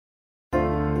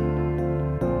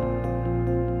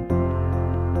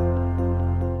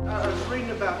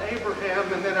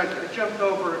then I jumped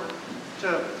over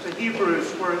to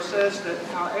Hebrews, where it says that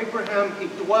how Abraham, he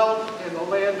dwelt in the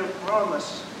land of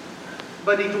promise,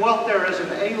 but he dwelt there as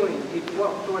an alien. He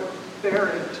dwelt there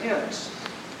in tents.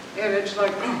 And it's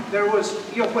like there was,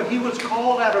 when he was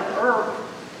called out of Ur,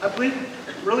 I believe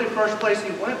really the first place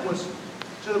he went was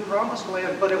to the promised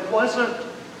land, but it wasn't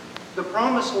the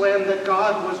promised land that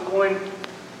God was going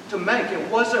to make.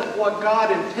 It wasn't what God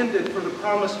intended for the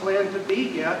promised land to be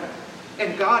yet,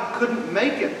 and God couldn't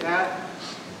make it that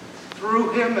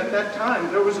through him at that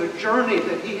time. There was a journey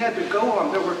that he had to go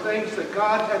on. There were things that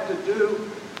God had to do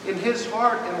in his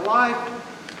heart and life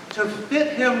to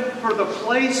fit him for the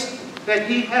place that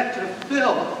he had to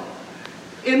fill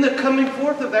in the coming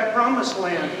forth of that promised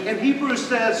land. And Hebrews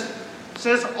says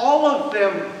all of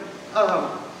them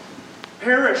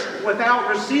perished without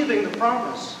receiving the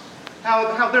promise.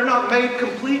 How they're not made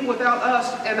complete without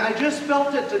us. And I just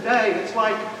felt it today. It's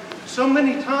like so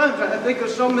many times, I think of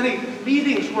so many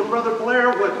meetings where Brother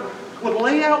Blair would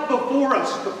lay out before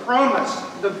us the promise,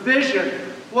 the vision,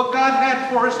 what God had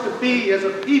for us to be as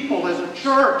a people, as a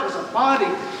church, as a body,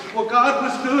 what God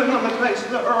was doing on the face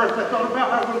of the earth. I thought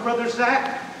about how when Brother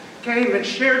Zach came and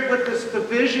shared with us the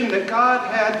vision that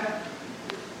God had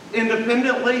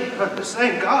independently, the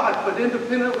same God, but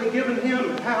independently given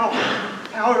him, how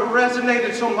it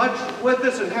resonated so much with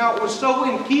us and how it was so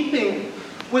in keeping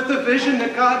with the vision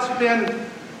that God's been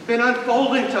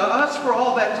unfolding to us for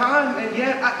all that time. And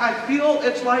yet I feel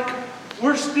it's like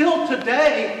we're still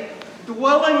today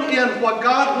dwelling in what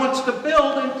God wants to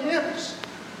build in tents.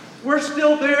 We're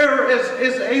still there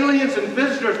as aliens and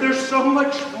visitors. There's so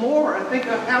much more. I think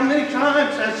of how many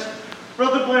times has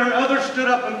Brother Blair and others stood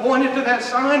up and pointed to that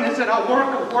sign and said, I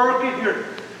work in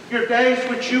your days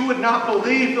which you would not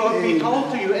believe though it be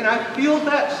told to you. And I feel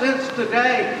that sense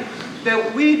today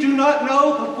that we do not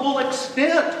know the full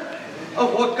extent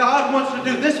of what God wants to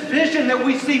do. This vision that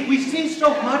we see so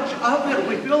much of it.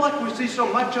 We feel like we see so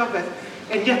much of it.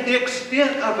 And yet the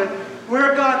extent of it,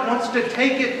 where God wants to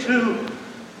take it to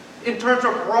in terms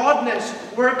of broadness,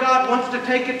 where God wants to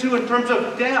take it to in terms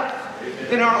of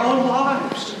depth in our own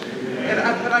lives.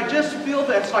 But I just feel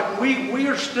that it's like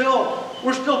we're still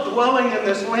dwelling in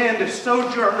this land as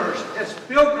sojourners, as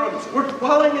pilgrims. We're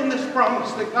dwelling in this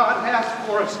promise that God has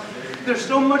for us. There's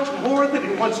so much more that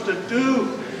he wants to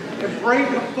do and bring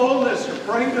to fullness and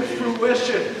bring to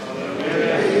fruition.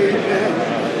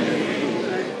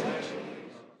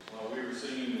 While we were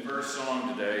singing the first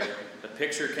song today, a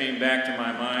picture came back to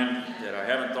my mind that I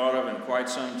haven't thought of in quite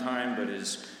some time, but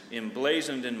is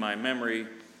emblazoned in my memory.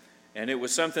 And it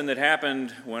was something that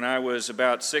happened when I was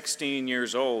about 16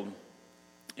 years old.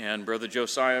 And Brother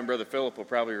Josiah and Brother Philip will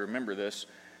probably remember this,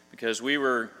 because we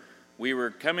were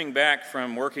coming back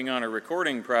from working on a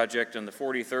recording project on the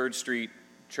 43rd Street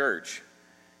Church.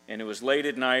 And it was late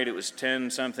at night. It was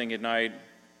 10-something at night.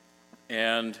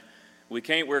 And we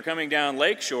were coming down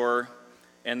Lakeshore,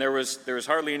 and there was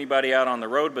hardly anybody out on the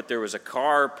road, but there was a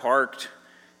car parked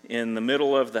in the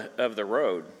middle of the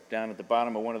road, down at the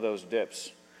bottom of one of those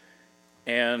dips.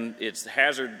 And its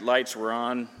hazard lights were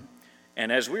on.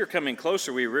 And as we were coming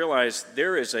closer, we realized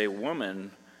there is a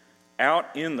woman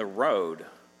out in the road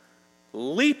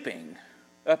leaping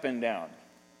up and down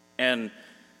and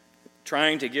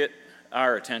trying to get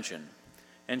our attention.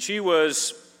 And she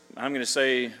was, I'm going to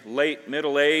say, late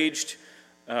middle-aged,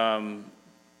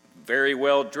 very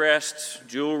well dressed,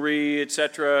 jewelry,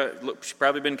 etc. She'd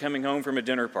probably been coming home from a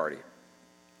dinner party.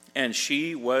 And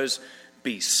she was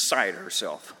beside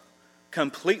herself,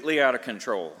 completely out of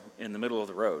control in the middle of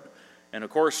the road. And of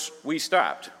course, we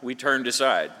stopped. We turned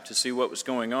aside to see what was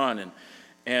going on.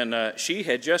 And she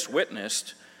had just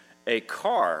witnessed a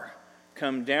car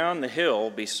come down the hill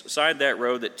beside that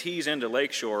road that tees into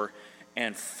Lakeshore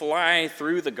and fly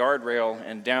through the guardrail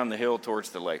and down the hill towards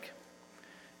the lake.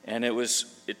 And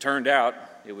it turned out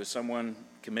it was someone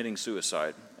committing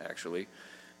suicide, actually.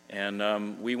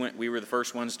 And we were the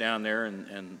first ones down there,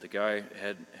 and the guy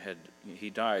he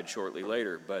died shortly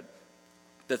later. But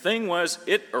the thing was,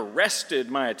 it arrested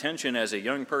my attention as a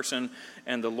young person,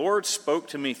 and the Lord spoke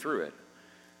to me through it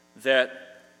that,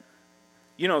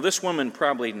 this woman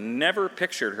probably never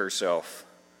pictured herself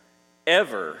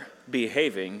ever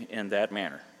behaving in that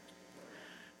manner.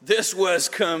 This was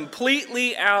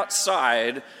completely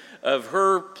outside of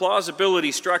her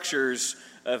plausibility structures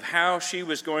of how she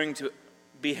was going to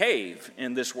behave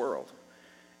in this world.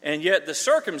 And yet the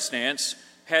circumstance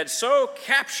had so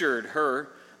captured her,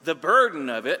 the burden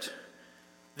of it,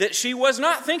 that she was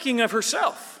not thinking of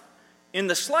herself in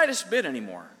the slightest bit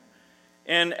anymore.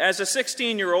 And as a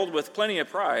 16-year-old with plenty of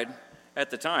pride at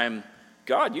the time,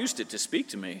 God used it to speak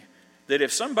to me that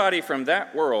if somebody from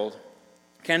that world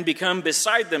can become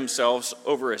beside themselves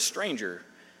over a stranger,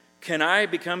 can I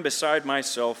become beside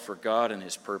myself for God and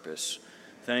his purpose?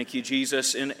 Thank you,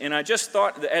 Jesus. And I just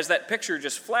thought, as that picture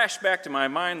just flashed back to my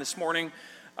mind this morning,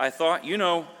 I thought,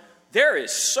 there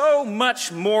is so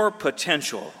much more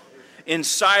potential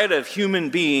inside of human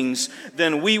beings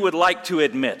than we would like to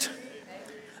admit.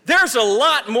 There's a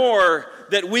lot more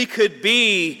that we could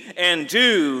be and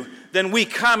do than we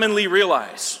commonly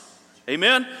realize.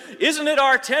 Amen? Isn't it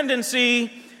our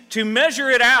tendency to measure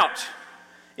it out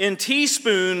in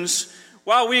teaspoons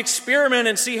while we experiment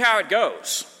and see how it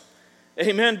goes?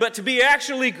 Amen? But to be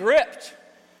actually gripped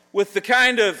with the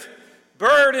kind of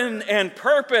burden and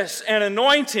purpose and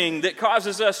anointing that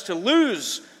causes us to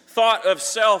lose thought of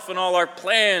self and all our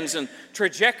plans and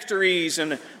trajectories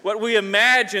and what we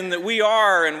imagine that we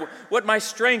are and what my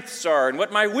strengths are and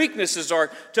what my weaknesses are,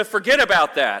 to forget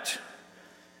about that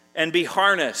and be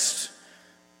harnessed,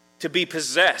 to be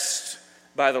possessed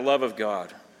by the love of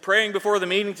God. Praying before the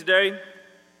meeting today,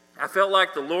 I felt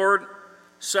like the Lord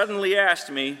suddenly asked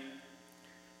me,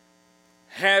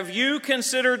 have you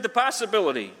considered the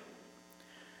possibility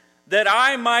that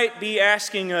I might be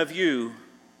asking of you,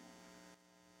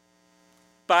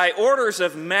 by orders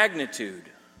of magnitude,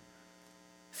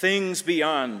 things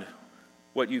beyond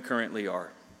what you currently are?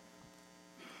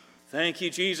 Thank you,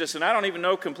 Jesus. And I don't even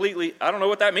know completely, I don't know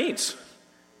what that means.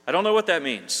 I don't know what that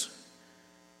means.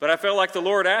 But I felt like the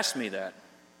Lord asked me that.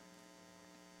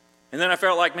 And then I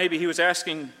felt like maybe he was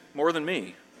asking more than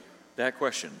me that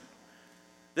question.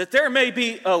 That there may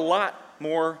be a lot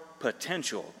more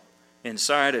potential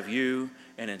inside of you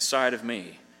and inside of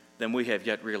me than we have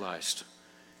yet realized.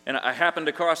 And I happened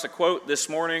across a quote this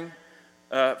morning,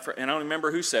 and I don't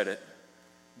remember who said it,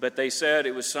 but they said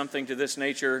it was something to this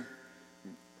nature.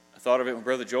 I thought of it when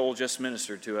Brother Joel just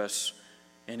ministered to us,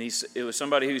 and it was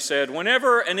somebody who said,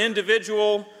 whenever an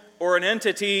individual or an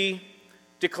entity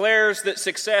declares that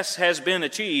success has been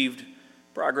achieved,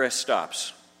 progress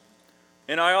stops.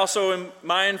 And I also am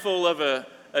mindful of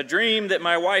a dream that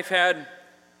my wife had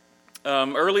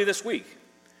early this week.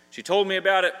 She told me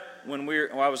about it when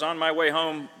I was on my way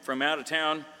home from out of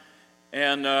town,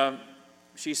 and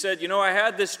she said, I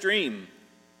had this dream,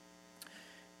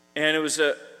 and it was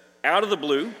out of the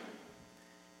blue,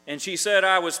 and she said,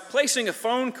 I was placing a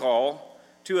phone call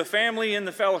to a family in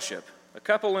the fellowship, a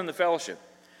couple in the fellowship.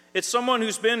 It's someone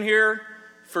who's been here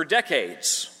for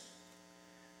decades.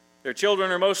 Their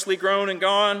children are mostly grown and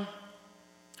gone.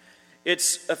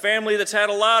 It's a family that's had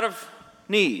a lot of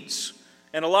needs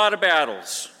and a lot of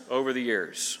battles over the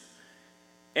years.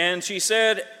 And she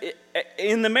said,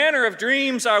 in the manner of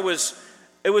dreams, it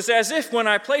was as if when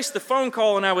I placed the phone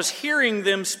call and I was hearing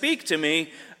them speak to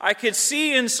me, I could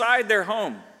see inside their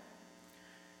home.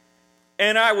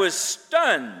 And I was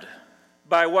stunned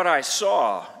by what I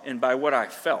saw and by what I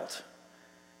felt.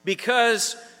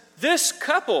 Because this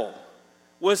couple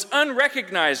was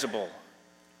unrecognizable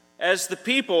as the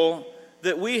people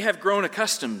that we have grown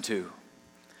accustomed to.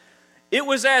 It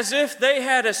was as if they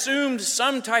had assumed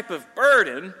some type of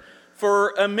burden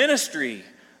for a ministry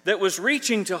that was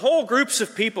reaching to whole groups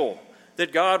of people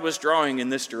that God was drawing in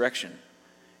this direction.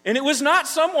 And it was not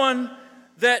someone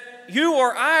that you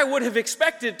or I would have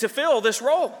expected to fill this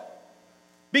role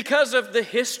because of the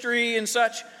history and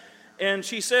such. And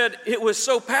she said, it was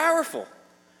so powerful.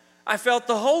 I felt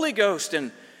the Holy Ghost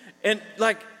and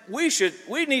like we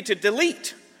need to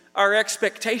delete our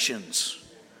expectations.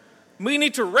 We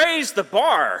need to raise the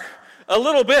bar a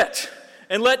little bit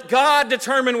and let God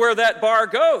determine where that bar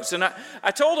goes. And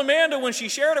I told Amanda when she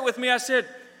shared it with me, I said,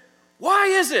 why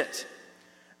is it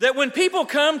that when people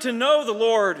come to know the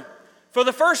Lord for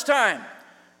the first time,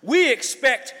 we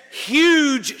expect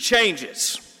huge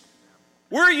changes?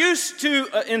 We're used to,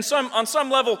 on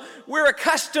some level, we're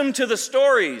accustomed to the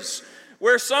stories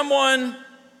where someone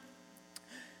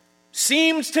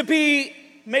seems to be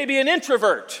maybe an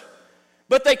introvert,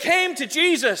 but they came to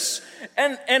Jesus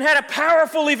and had a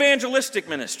powerful evangelistic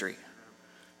ministry.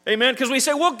 Amen? Because we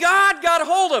say, well, God got a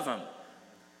hold of them.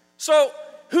 So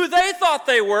who they thought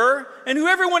they were and who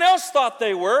everyone else thought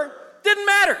they were didn't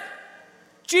matter.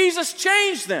 Jesus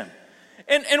changed them.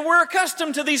 And we're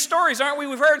accustomed to these stories, aren't we?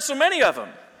 We've heard so many of them.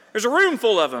 There's a room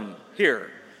full of them here.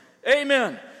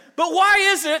 Amen. But why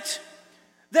is it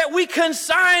that we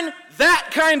consign that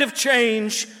kind of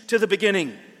change to the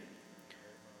beginning?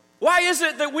 Why is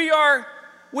it that we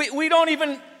don't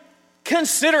even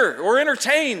consider or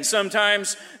entertain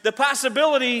sometimes the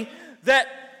possibility that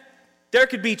there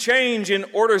could be change in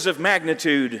orders of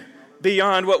magnitude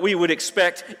beyond what we would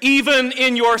expect, even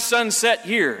in your sunset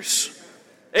years?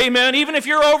 Amen. Even if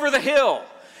you're over the hill,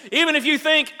 even if you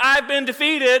think I've been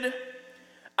defeated,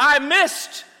 I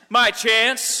missed my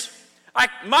chance.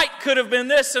 I could have been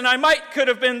this and I could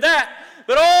have been that.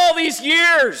 But all these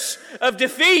years of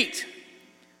defeat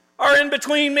are in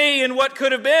between me and what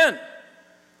could have been.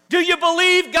 Do you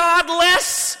believe God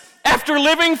less after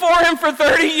living for Him for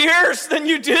 30 years than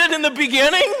you did in the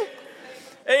beginning?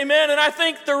 Amen. And I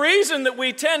think the reason that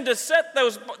we tend to set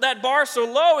that bar so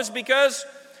low is because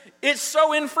it's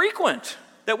so infrequent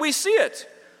that we see it.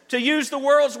 To use the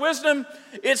world's wisdom,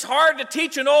 it's hard to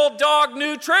teach an old dog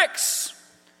new tricks.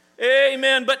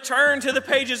 Amen. But turn to the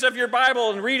pages of your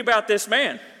Bible and read about this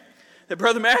man that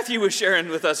Brother Matthew was sharing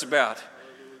with us about.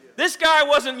 This guy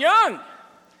wasn't young.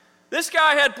 This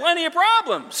guy had plenty of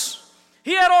problems.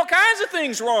 He had all kinds of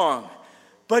things wrong,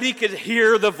 but he could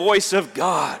hear the voice of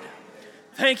God.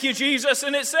 Thank you, Jesus.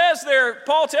 And it says there,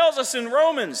 Paul tells us in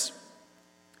Romans,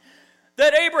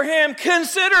 that Abraham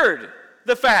considered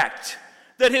the fact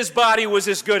that his body was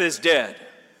as good as dead.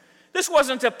 This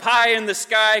wasn't a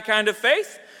pie-in-the-sky kind of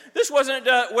faith. This wasn't,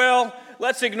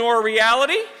 let's ignore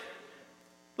reality.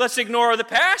 Let's ignore the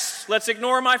past. Let's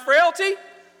ignore my frailty.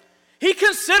 He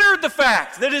considered the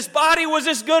fact that his body was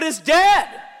as good as dead.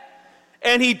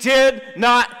 And he did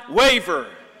not waver.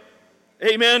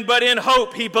 Amen. But in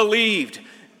hope he believed.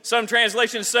 Some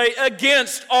translations say,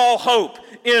 against all hope,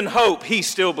 in hope he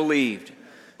still believed.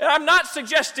 And I'm not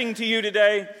suggesting to you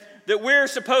today that we're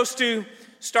supposed to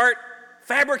start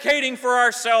fabricating for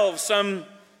ourselves some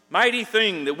mighty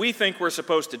thing that we think we're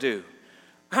supposed to do.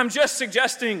 I'm just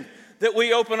suggesting that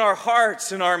we open our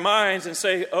hearts and our minds and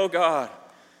say, oh God,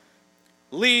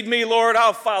 lead me, Lord,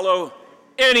 I'll follow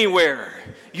anywhere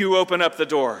you open up the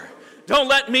door. Don't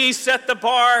let me set the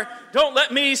bar. Don't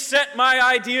let me set my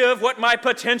idea of what my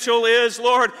potential is,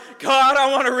 Lord. God,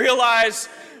 I want to realize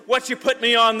what you put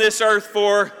me on this earth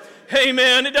for.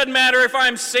 Amen. It doesn't matter if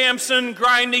I'm Samson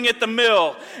grinding at the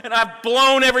mill and I've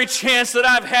blown every chance that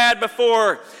I've had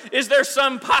before. Is there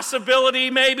some possibility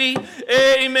maybe,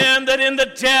 amen, that in the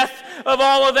death of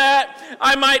all of that,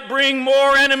 I might bring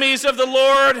more enemies of the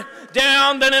Lord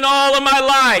down than in all of my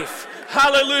life?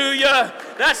 Hallelujah.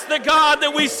 That's the God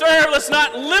that we serve. Let's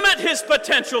not limit His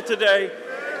potential today.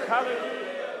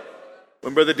 Hallelujah.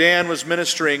 When Brother Dan was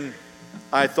ministering,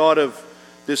 I thought of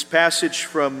this passage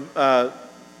from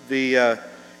the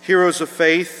Heroes of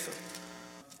Faith,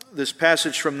 this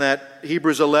passage from that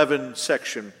Hebrews 11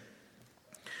 section.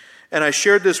 And I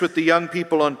shared this with the young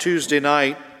people on Tuesday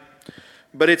night,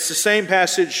 but it's the same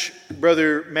passage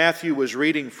Brother Matthew was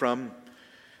reading from.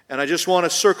 And I just want to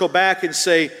circle back and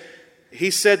say, he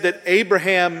said that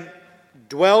Abraham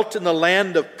dwelt in the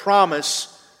land of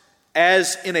promise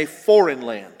as in a foreign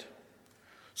land.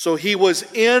 So he was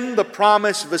in the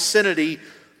promised vicinity,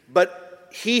 but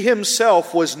he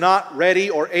himself was not ready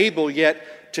or able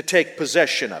yet to take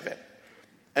possession of it.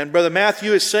 And Brother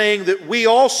Matthew is saying that we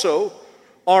also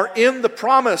are in the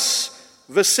promise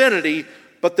vicinity,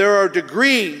 but there are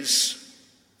degrees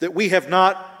that we have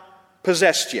not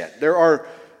possessed yet. There are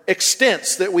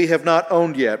extents that we have not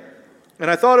owned yet. And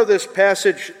I thought of this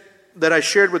passage that I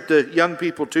shared with the young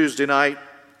people Tuesday night.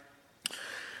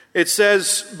 It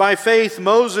says, by faith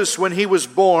Moses, when he was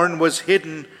born, was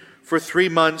hidden for 3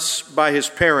 months by his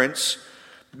parents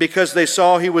because they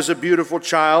saw he was a beautiful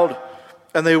child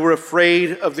and they were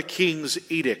afraid of the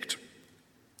king's edict.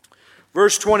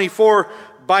 Verse 24,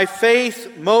 by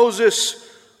faith Moses,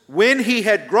 when he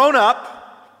had grown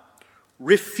up,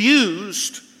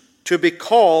 refused to be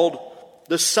called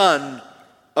the son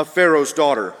of Pharaoh's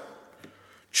daughter,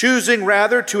 choosing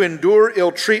rather to endure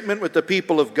ill treatment with the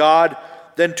people of God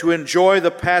than to enjoy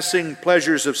the passing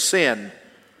pleasures of sin,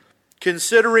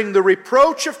 considering the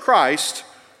reproach of Christ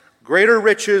greater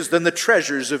riches than the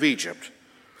treasures of Egypt.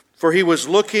 For he was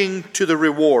looking to the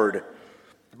reward.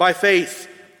 By faith,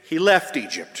 he left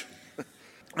Egypt.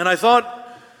 And I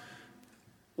thought,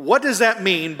 what does that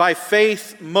mean? By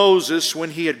faith, Moses,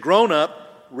 when he had grown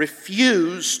up,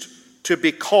 refused to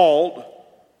be called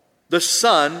the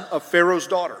son of Pharaoh's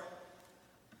daughter.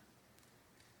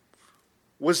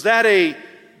 Was that a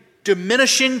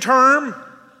diminishing term?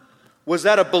 Was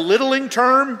that a belittling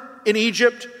term in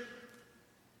Egypt?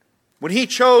 When he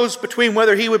chose between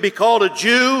whether he would be called a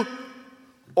Jew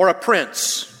or a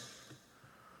prince,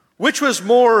 which was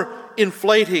more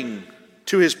inflating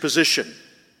to his position?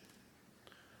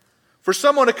 For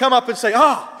someone to come up and say,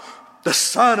 the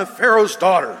son of Pharaoh's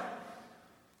daughter,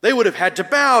 they would have had to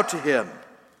bow to him.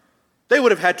 They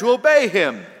would have had to obey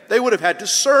him. They would have had to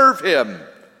serve him.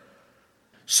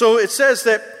 So it says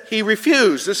that he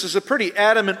refused. This is a pretty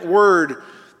adamant word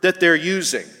that they're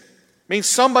using. It means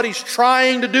somebody's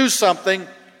trying to do something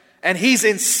and he's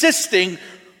insisting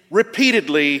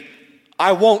repeatedly,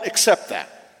 I won't accept that.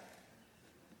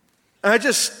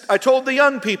 I told the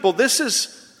young people, this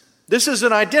is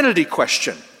an identity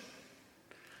question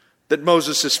that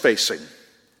Moses is facing.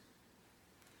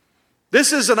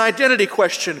 This is an identity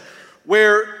question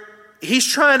where he's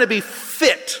trying to be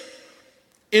fit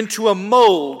into a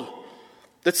mold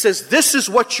that says this is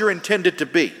what you're intended to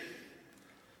be.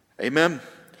 Amen.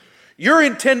 You're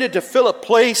intended to fill a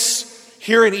place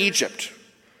here in Egypt.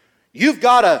 You've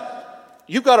got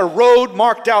a road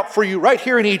marked out for you right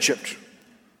here in Egypt.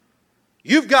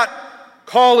 You've got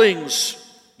callings,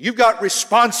 you've got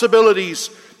responsibilities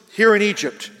here in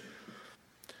Egypt.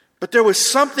 But there was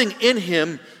something in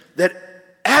him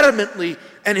that adamantly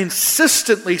and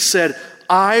insistently said,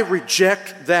 I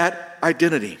reject that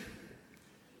identity.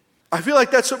 I feel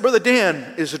like that's what Brother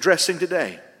Dan is addressing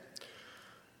today.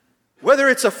 Whether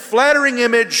it's a flattering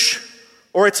image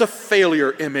or it's a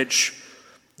failure image,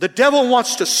 the devil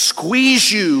wants to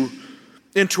squeeze you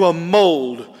into a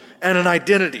mold and an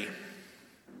identity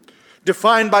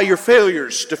defined by your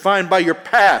failures, defined by your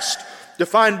past,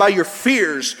 defined by your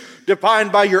fears,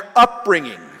 defined by your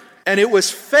upbringing. And it was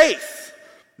faith.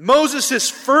 Moses'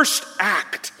 first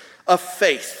act of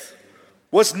faith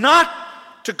was not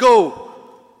to go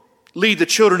lead the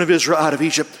children of Israel out of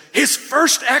Egypt. His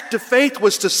first act of faith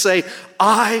was to say,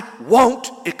 I won't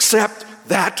accept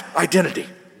that identity.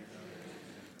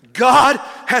 God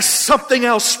has something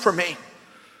else for me.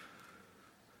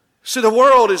 See, the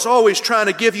world is always trying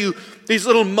to give you these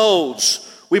little molds.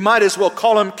 We might as well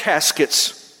call them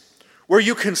caskets, where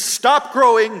you can stop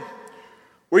growing,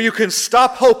 where you can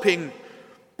stop hoping,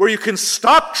 where you can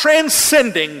stop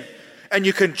transcending, and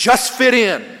you can just fit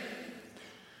in.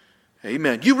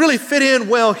 Amen. You really fit in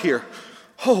well here.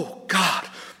 Oh God,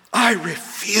 I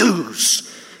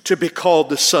refuse to be called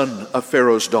the son of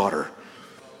Pharaoh's daughter.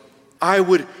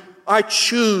 I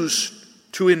choose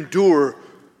to endure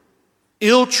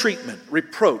ill treatment,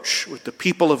 reproach with the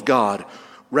people of God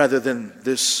rather than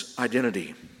this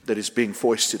identity that is being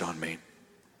foisted on me.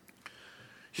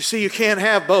 You see, you can't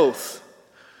have both.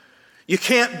 You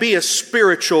can't be a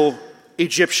spiritual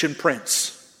Egyptian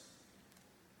prince.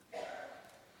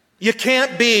 You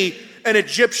can't be an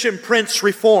Egyptian prince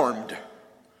reformed.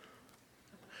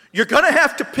 You're going to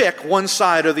have to pick one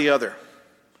side or the other.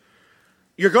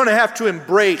 You're going to have to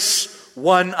embrace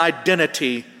one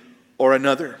identity or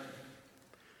another.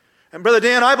 And Brother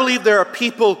Dan, I believe there are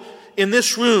people in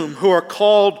this room who are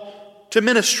called to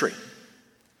ministry.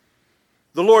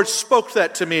 The Lord spoke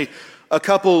that to me a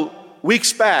couple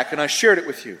weeks back, and I shared it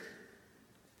with you.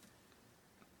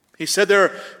 He said there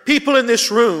are people in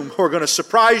this room who are going to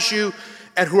surprise you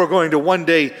and who are going to one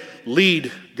day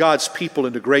lead God's people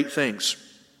into great things.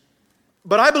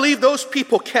 But I believe those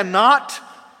people cannot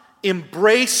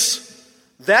embrace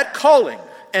that calling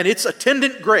and its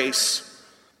attendant grace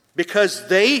because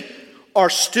they are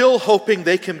still hoping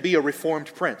they can be a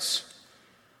reformed prince.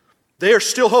 They are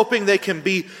still hoping they can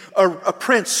be a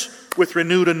prince with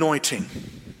renewed anointing.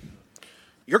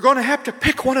 You're going to have to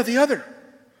pick one or the other.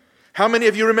 How many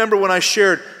of you remember when I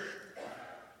shared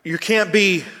you're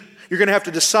going to have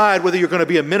to decide whether you're going to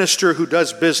be a minister who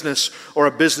does business or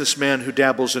a businessman who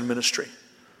dabbles in ministry?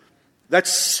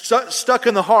 That's stuck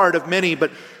in the heart of many,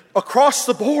 but across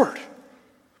the board,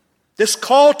 this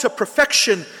call to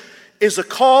perfection is a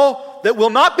call that will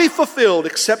not be fulfilled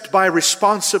except by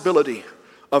responsibility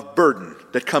of burden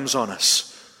that comes on us.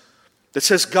 That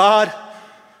says, God,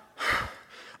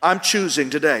 I'm choosing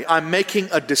today. I'm making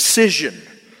a decision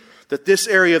that this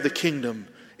area of the kingdom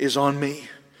is on me.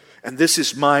 And this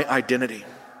is my identity.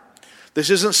 This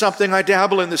isn't something I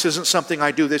dabble in. This isn't something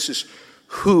I do. This is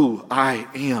who I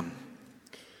am.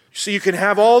 See, you can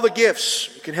have all the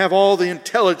gifts. You can have all the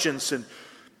intelligence. And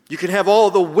you can have all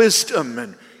the wisdom.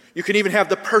 And you can even have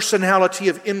the personality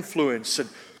of influence. And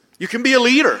you can be a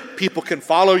leader. People can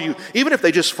follow you. Even if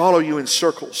they just follow you in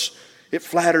circles. It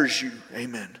flatters you.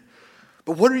 Amen.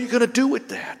 But what are you going to do with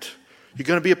that? You're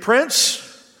going to be a prince?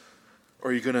 Or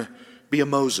are you going to be a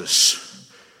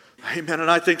Moses? Amen. And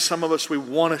I think some of us, we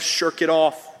want to shirk it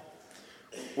off.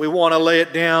 We want to lay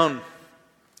it down.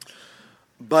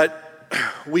 But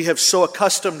we have so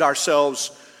accustomed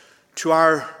ourselves to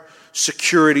our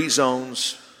security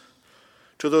zones,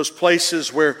 to those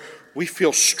places where we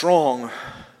feel strong,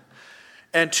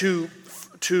 and to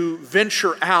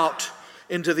venture out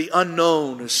into the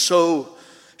unknown is so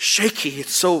shaky,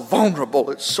 it's so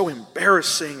vulnerable, it's so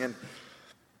embarrassing. And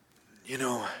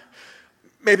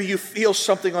maybe you feel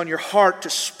something on your heart to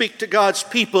speak to God's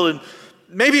people, and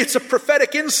maybe it's a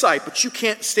prophetic insight, but you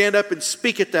can't stand up and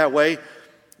speak it that way.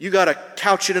 You got to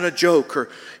couch it in a joke, or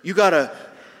you got to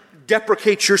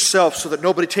deprecate yourself so that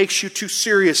nobody takes you too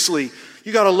seriously.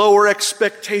 You got to lower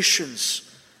expectations.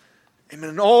 Amen.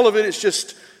 And all of it is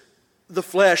just the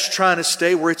flesh trying to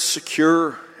stay where it's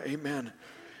secure. Amen.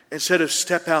 Instead of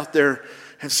step out there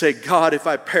and say, God, if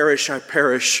I perish,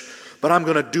 but I'm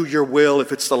going to do your will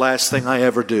if it's the last thing I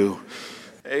ever do.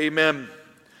 Amen.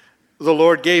 The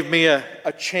Lord gave me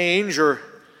a change, or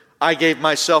I gave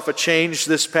myself a change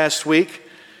this past week.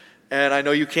 And I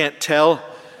know you can't tell.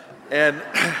 And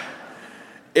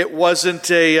it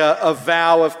wasn't a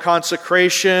vow of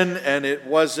consecration, and it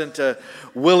wasn't a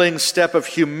willing step of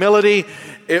humility.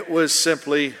 It was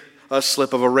simply a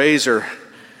slip of a razor.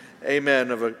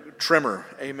 Amen. Of a trimmer.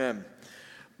 Amen.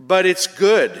 But it's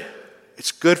good.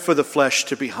 It's good for the flesh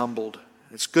to be humbled.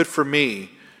 It's good for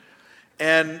me.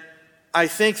 And I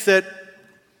think that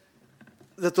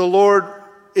the Lord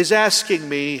is asking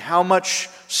me, how much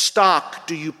stock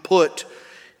do you put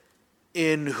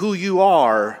in who you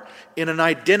are, in an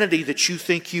identity that you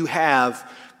think you have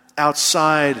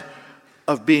outside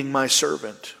of being my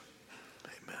servant?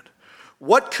 Amen.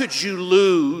 What could you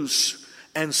lose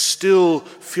and still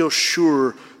feel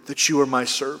sure that you are my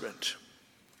servant?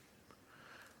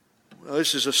 Well,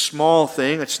 this is a small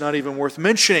thing. It's not even worth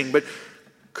mentioning, but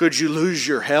could you lose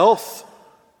your health?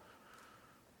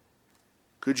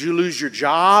 Could you lose your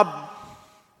job?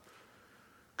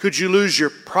 Could you lose your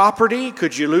property?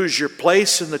 Could you lose your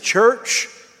place in the church?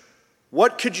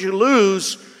 What could you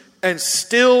lose and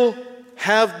still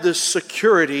have the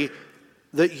security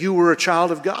that you were a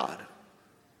child of God?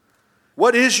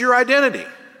 What is your identity?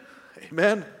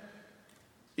 Amen.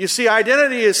 You see,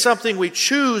 identity is something we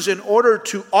choose in order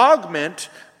to augment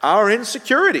our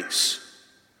insecurities.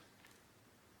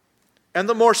 And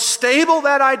the more stable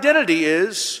that identity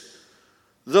is,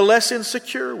 the less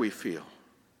insecure we feel.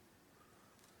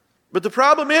 But the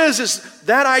problem is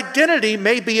that identity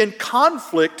may be in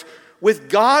conflict with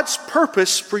God's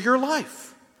purpose for your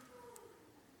life.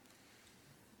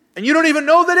 And you don't even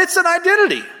know that it's an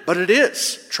identity, but it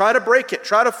is. Try to break it,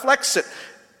 try to flex it,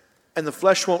 and the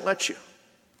flesh won't let you.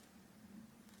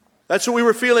 That's what we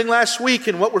were feeling last week,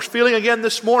 and what we're feeling again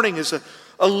this morning is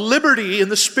a liberty in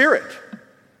the Spirit.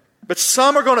 But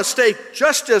some are going to stay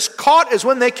just as caught as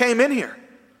when they came in here.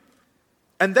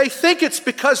 And they think it's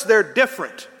because they're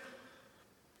different.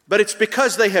 But it's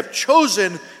because they have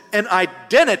chosen an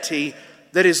identity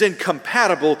that is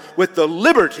incompatible with the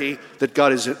liberty that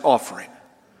God is offering.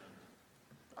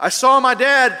 I saw my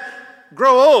dad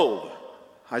grow old.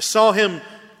 I saw him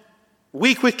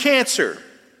weak with cancer.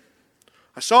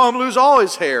 I saw him lose all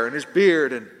his hair and his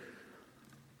beard. And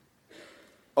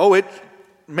it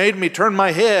made me turn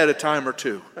my head a time or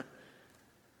two.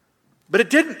 But it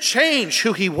didn't change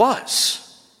who he was.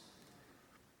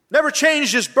 Never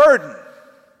changed his burden.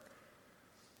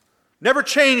 Never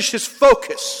changed his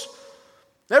focus.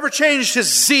 Never changed his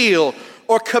zeal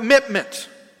or commitment.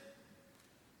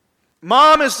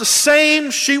 Mom is the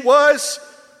same she was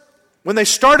when they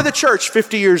started the church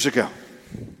 50 years ago.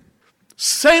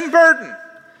 Same burden,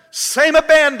 same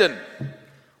abandon.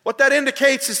 What that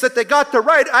indicates is that they got the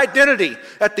right identity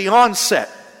at the onset.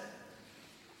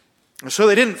 And so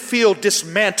they didn't feel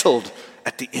dismantled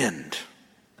at the end.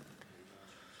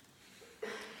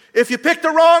 If you pick the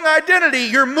wrong identity,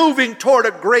 you're moving toward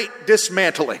a great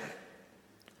dismantling.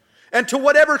 And to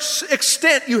whatever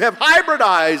extent you have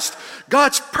hybridized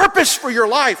God's purpose for your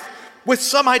life with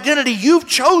some identity you've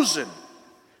chosen,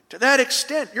 to that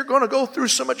extent, you're going to go through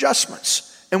some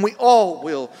adjustments. And we all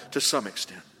will to some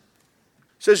extent.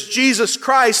 It says Jesus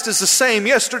Christ is the same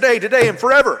yesterday, today, and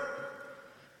forever.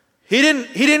 He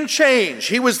didn't change.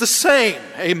 He was the same.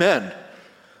 Amen.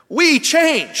 We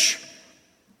change.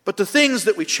 But the things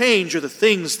that we change are the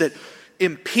things that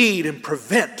impede and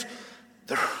prevent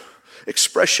the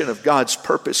expression of God's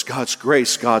purpose, God's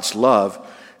grace, God's love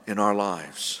in our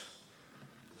lives.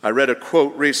 I read a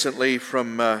quote recently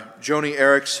from Joni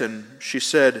Eareckson. She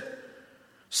said,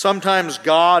 "Sometimes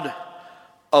God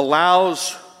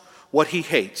allows what he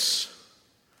hates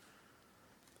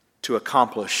to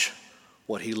accomplish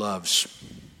what he loves."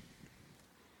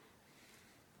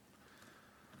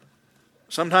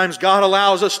 Sometimes God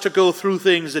allows us to go through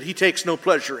things that he takes no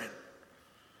pleasure in.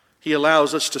 He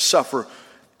allows us to suffer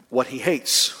what he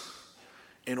hates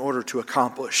in order to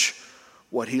accomplish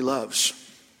what he loves.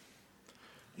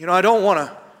 You know, I don't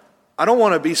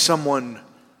want to be someone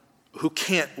who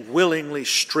can't willingly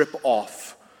strip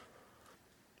off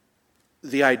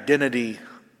the identity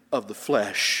of the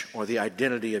flesh or the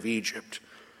identity of Egypt.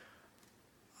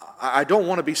 I don't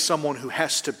want to be someone who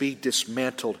has to be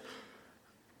dismantled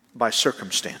by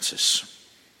circumstances.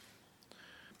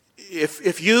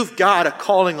 If you've got a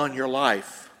calling on your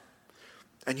life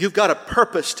and you've got a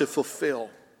purpose to fulfill,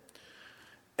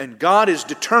 and God is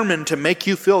determined to make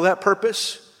you feel that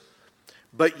purpose,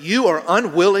 but you are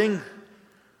unwilling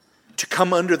to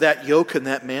come under that yoke and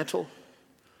that mantle,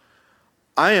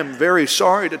 I am very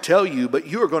sorry to tell you, but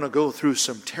you are going to go through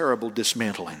some terrible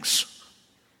dismantlings.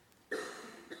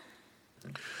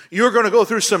 You're going to go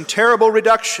through some terrible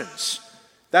reductions.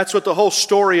 That's what the whole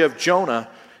story of Jonah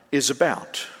is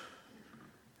about.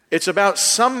 It's about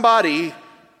somebody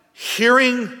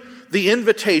hearing the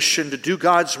invitation to do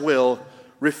God's will,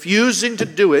 refusing to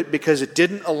do it because it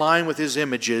didn't align with his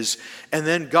images, and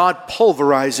then God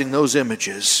pulverizing those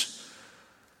images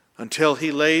until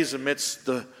he lays amidst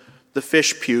the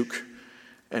fish puke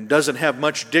and doesn't have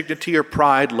much dignity or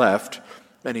pride left,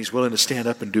 and he's willing to stand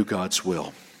up and do God's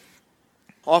will.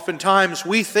 Oftentimes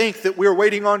we think that we're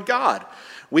waiting on God.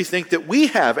 We think that we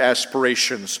have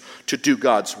aspirations to do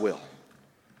God's will.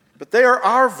 But they are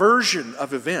our version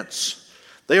of events.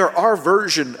 They are our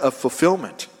version of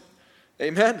fulfillment.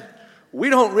 Amen? We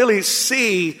don't really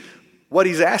see what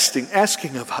he's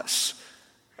asking of us.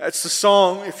 That's the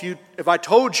song, if I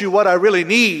told you what I really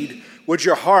need, would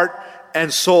your heart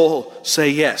and soul say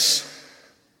yes?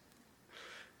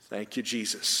 Thank you,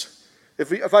 Jesus.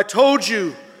 If I told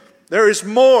you there is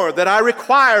more that I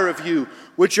require of you,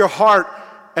 would your heart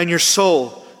and your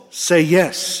soul say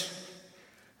yes?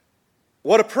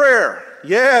 What a prayer.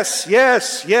 Yes,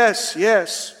 yes, yes,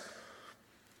 yes.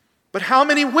 But how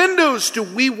many windows do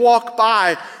we walk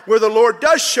by where the Lord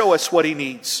does show us what he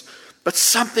needs, but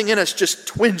something in us just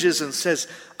twinges and says,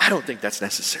 I don't think that's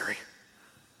necessary.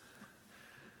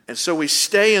 And so we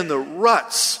stay in the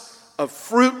ruts of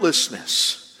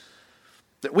fruitlessness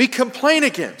that we complain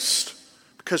against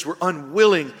because we're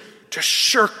unwilling to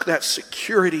shirk that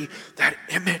security, that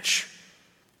image.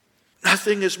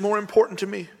 Nothing is more important to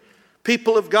me,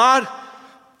 people of God,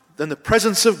 than the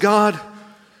presence of God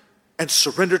and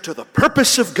surrender to the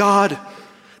purpose of God,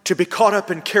 to be caught up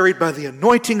and carried by the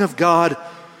anointing of God.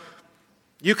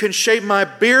 You can shave my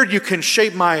beard, you can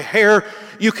shave my hair,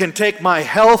 you can take my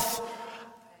health,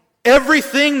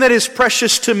 everything that is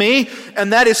precious to me,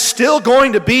 and that is still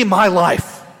going to be my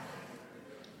life.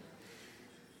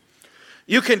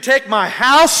 You can take my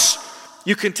house,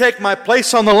 you can take my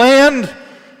place on the land,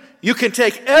 you can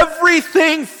take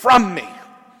everything from me.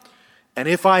 And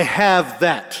if I have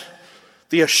that,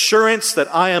 the assurance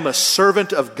that I am a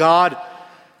servant of God,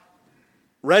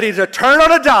 ready to turn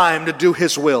on a dime to do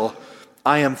his will,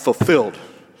 I am fulfilled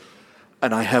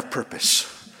and I have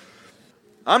purpose.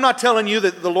 I'm not telling you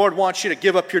that the Lord wants you to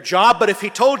give up your job, but if he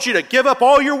told you to give up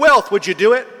all your wealth, would you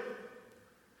do it?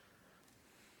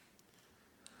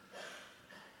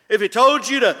 If he told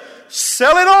you to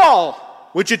sell it all,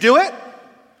 would you do it?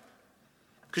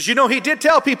 Because you know he did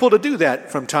tell people to do that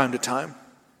from time to time.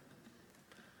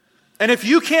 And if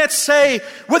you can't say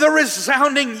with a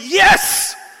resounding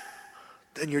yes,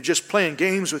 then you're just playing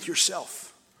games with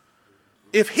yourself.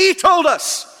 If he told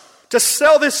us to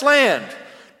sell this land,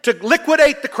 to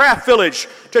liquidate the craft village,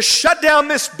 to shut down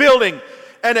this building,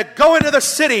 and to go into the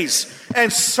cities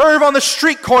and serve on the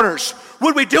street corners,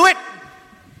 would we do it?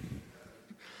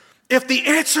 If the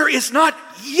answer is not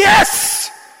yes,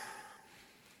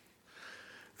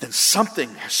 then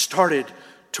something has started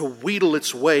to wheedle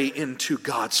its way into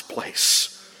God's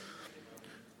place.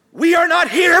 We are not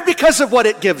here because of what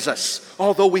it gives us,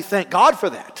 although we thank God for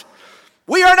that.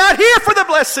 We are not here for the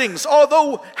blessings,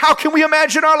 although how can we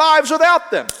imagine our lives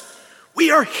without them?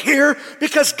 We are here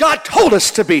because God told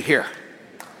us to be here.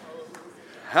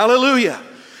 Hallelujah.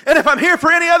 And if I'm here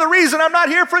for any other reason, I'm not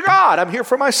here for God. I'm here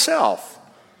for myself.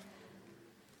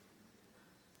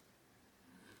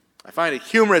 I find it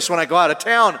humorous when I go out of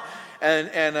town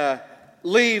and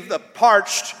leave the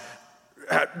parched,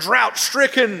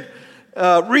 drought-stricken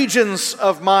regions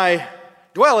of my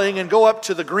dwelling and go up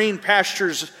to the green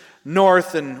pastures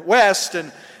north and west,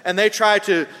 and they try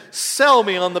to sell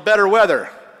me on the better weather.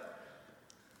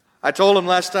 I told them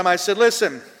last time, I said,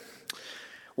 listen,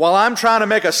 while I'm trying to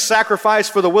make a sacrifice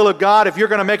for the will of God, if you're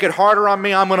going to make it harder on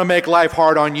me, I'm going to make life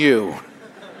hard on you.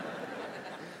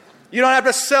 You don't have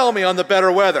to sell me on the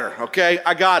better weather, okay?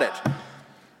 I got it.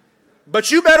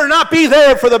 But you better not be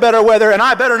there for the better weather, and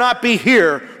I better not be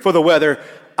here for the weather.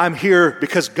 I'm here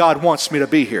because God wants me to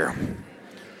be here.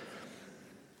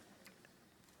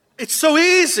 It's so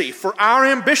easy for our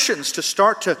ambitions to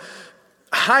start to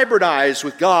hybridize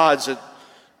with God's, at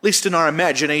least in our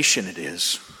imagination it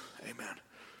is. Amen.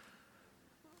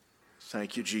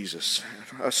 Thank you, Jesus.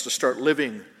 For us to start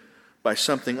living by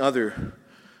something other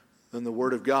than the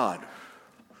Word of God.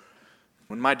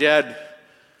 When my dad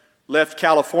left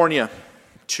California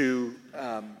to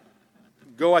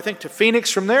go, I think, to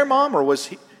Phoenix from there, Mom, or was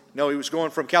he? No, he was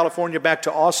going from California back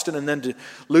to Austin and then to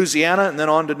Louisiana and then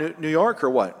on to New York, or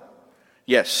what?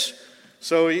 Yes.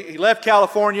 So he left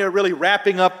California, really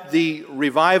wrapping up the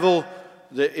revival,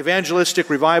 the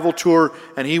evangelistic revival tour,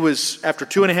 and he was, after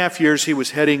 2.5 years, he was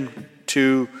heading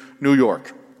to New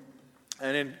York.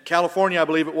 And in California, I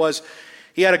believe it was,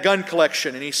 he had a gun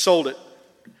collection and he sold it.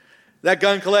 That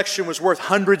gun collection was worth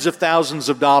hundreds of thousands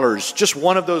of dollars. Just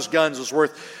one of those guns was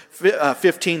worth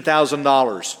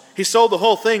 $15,000. He sold the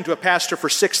whole thing to a pastor for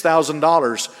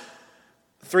 $6,000.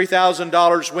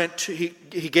 $3,000 went to,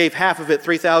 he gave half of it,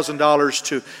 $3,000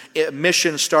 to a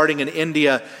mission starting in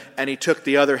India, and he took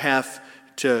the other half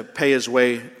to pay his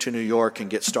way to New York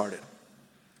and get started.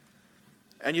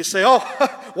 And you say, oh,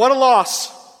 what a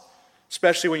loss.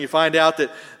 Especially when you find out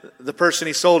that the person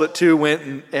he sold it to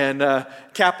went and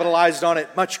capitalized on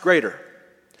it much greater.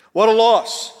 What a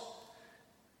loss.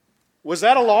 Was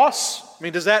that a loss? I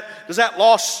mean, does that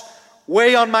loss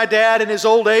weigh on my dad in his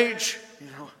old age?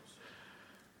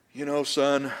 You know,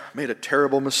 son, I made a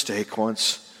terrible mistake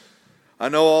once. I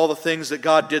know all the things that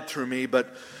God did through me,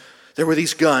 but there were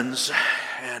these guns,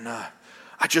 and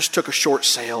I just took a short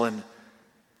sale and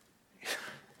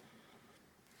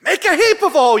make a heap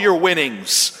of all your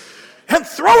winnings and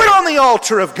throw it on the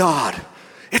altar of God.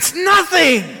 It's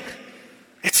nothing.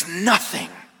 It's nothing.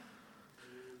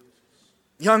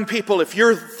 Young people, if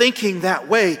you're thinking that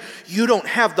way, you don't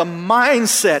have the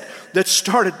mindset that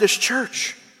started this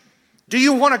church. Do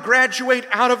you want to graduate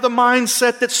out of the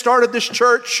mindset that started this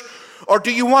church? Or do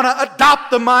you want to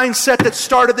adopt the mindset that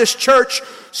started this church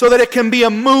so that it can be a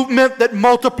movement that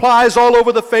multiplies all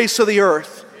over the face of the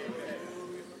earth?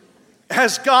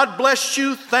 Has God blessed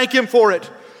you? Thank Him for it.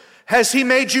 Has He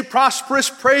made you prosperous?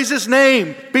 Praise His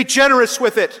name. Be generous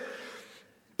with it.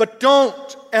 But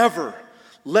don't ever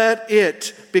let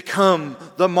it become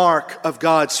the mark of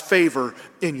God's favor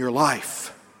in your life.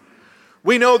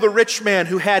 We know the rich man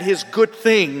who had his good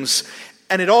things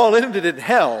and it all ended in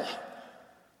hell.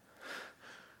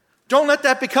 Don't let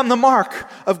that become the mark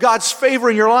of God's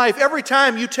favor in your life. Every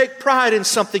time you take pride in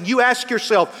something, you ask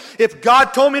yourself, if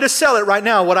God told me to sell it right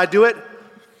now, would I do it?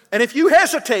 And if you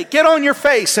hesitate, get on your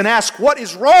face and ask, what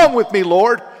is wrong with me,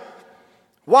 Lord?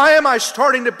 Why am I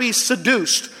starting to be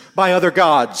seduced by other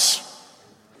gods?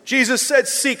 Jesus said,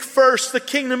 seek first the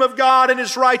kingdom of God and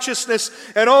His righteousness,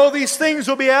 and all these things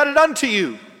will be added unto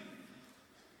you.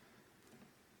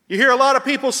 You hear a lot of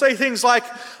people say things like,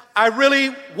 I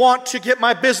really want to get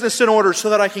my business in order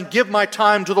so that I can give my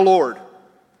time to the Lord.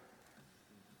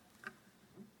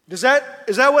 Is that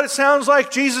what it sounds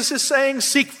like Jesus is saying?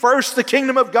 Seek first the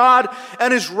kingdom of God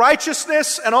and His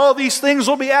righteousness, and all these things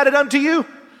will be added unto you?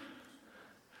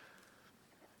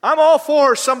 I'm all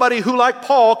for somebody who, like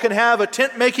Paul, can have a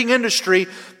tent-making industry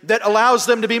that allows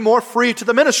them to be more free to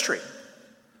the ministry.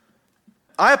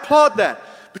 I applaud that.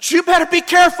 But you better be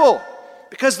careful,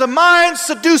 because the mind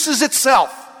seduces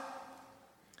itself.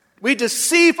 We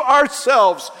deceive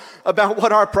ourselves about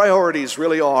what our priorities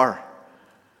really are.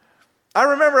 I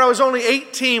remember I was only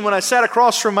 18 when I sat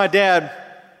across from my dad,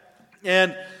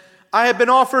 and I had been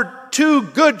offered 2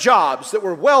 good jobs that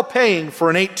were well-paying for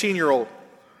an 18-year-old.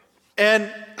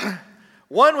 And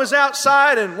one was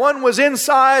outside and one was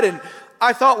inside, and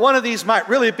I thought one of these might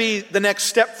really be the next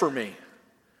step for me.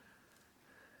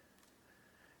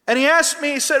 And he asked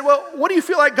me, he said, well, what do you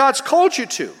feel like God's called you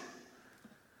to?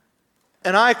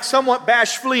 And I somewhat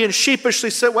bashfully and sheepishly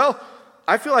said, well,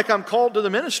 I feel like I'm called to the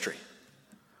ministry.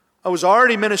 I was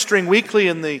already ministering weekly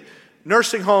in the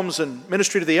nursing homes and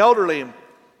ministry to the elderly. And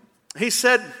he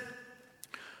said,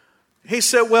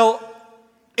 well,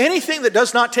 anything that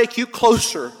does not take you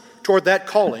closer toward that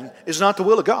calling is not the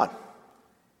will of God.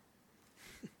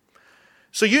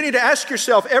 So you need to ask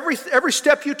yourself, every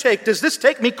step you take, does this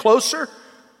take me closer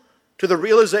to the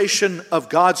realization of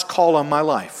God's call on my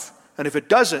life? And if it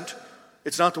doesn't,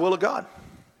 it's not the will of God.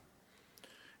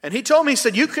 And he told me, he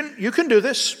said, you can do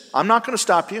this. I'm not going to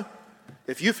stop you.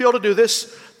 If you feel to do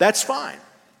this, that's fine.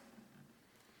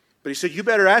 But he said, you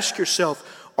better ask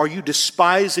yourself, are you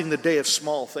despising the day of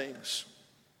small things?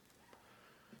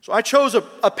 So I chose a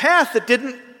path that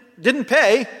didn't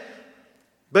pay,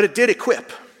 but it did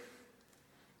equip.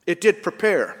 It did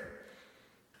prepare.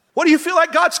 What do you feel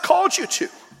like God's called you to?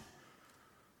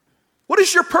 What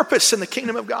is your purpose in the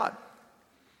kingdom of God?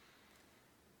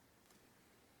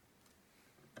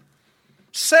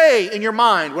 Say in your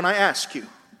mind when I ask you,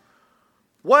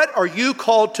 what are you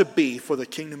called to be for the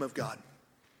kingdom of God?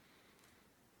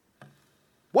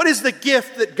 What is the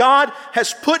gift that God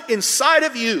has put inside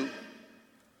of you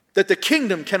that the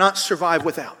kingdom cannot survive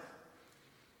without?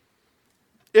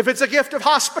 If it's a gift of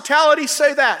hospitality,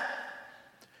 say that.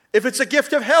 If it's a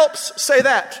gift of helps, say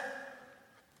that.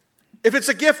 If it's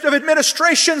a gift of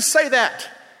administration, say that.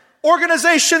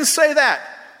 Organization, say that.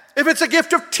 if it's a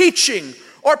gift of teaching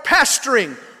or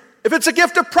pastoring, if it's a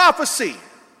gift of prophecy,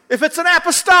 if it's an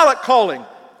apostolic calling,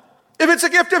 if it's a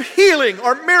gift of healing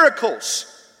or miracles,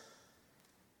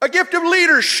 a gift of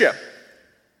leadership.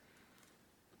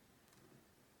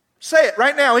 Say it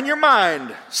right now in your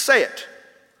mind. Say it.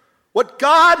 What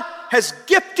God has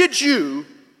gifted you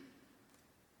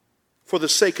for the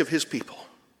sake of His people.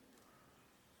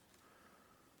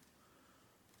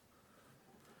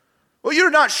 Well,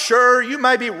 you're not sure. You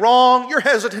might be wrong. You're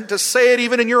hesitant to say it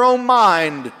even in your own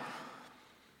mind.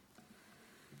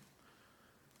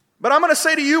 But I'm going to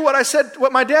say to you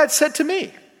what my dad said to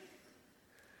me.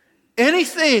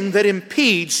 Anything that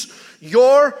impedes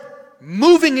your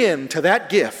moving into that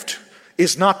gift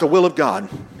is not the will of God.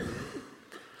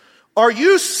 Are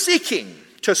you seeking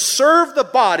to serve the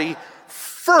body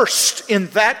first in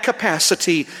that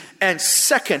capacity and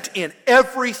second in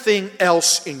everything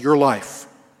else in your life?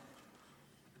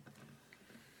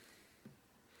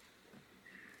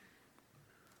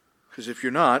 Because if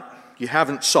you're not, you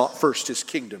haven't sought first His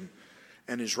kingdom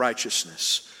and His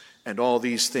righteousness, and all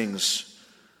these things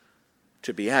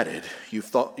to be added. You've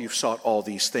sought all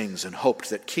these things and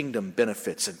hoped that kingdom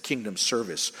benefits and kingdom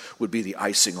service would be the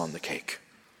icing on the cake.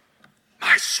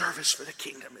 My service for the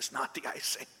kingdom is not the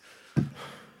icing.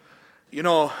 You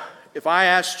know, if I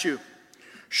asked you,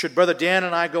 should Brother Dan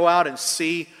and I go out and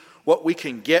see what we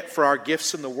can get for our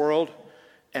gifts in the world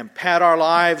and pad our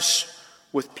lives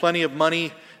with plenty of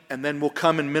money, and then we'll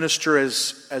come and minister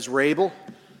as we're able,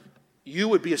 you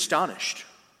would be astonished,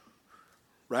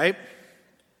 right?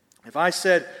 If I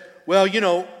said, well, you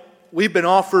know, we've been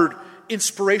offered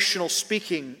inspirational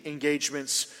speaking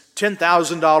engagements,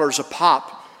 $10,000 a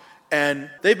pop, and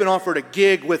they've been offered a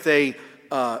gig with a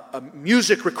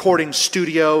music recording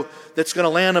studio that's going to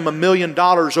land them $1 million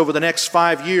over the next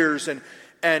 5 years,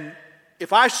 and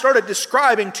if I started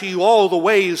describing to you all the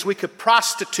ways we could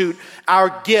prostitute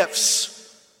our gifts,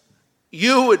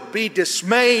 you would be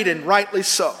dismayed, and rightly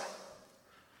so.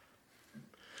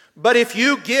 But if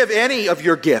you give any of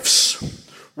your gifts,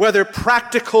 whether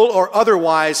practical or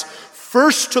otherwise,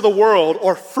 first to the world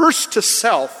or first to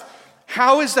self,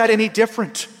 how is that any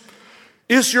different?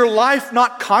 Is your life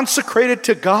not consecrated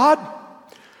to God?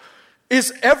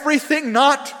 Is everything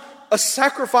not a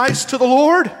sacrifice to the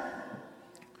Lord?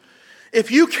 If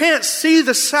you can't see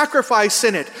the sacrifice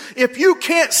in it, if you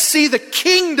can't see the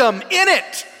kingdom in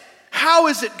it, how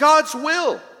is it God's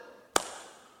will?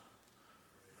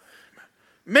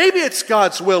 Maybe it's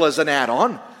God's will as an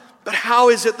add-on, but how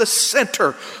is it the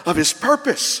center of His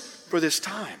purpose for this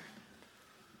time?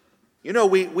 You know,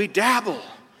 we dabble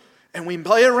and we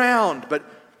play around, but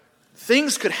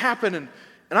things could happen, and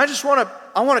I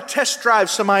want to test drive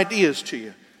some ideas to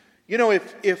you. You know,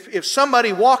 if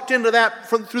somebody walked into that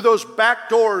through those back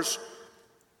doors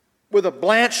with a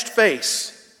blanched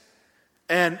face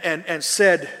and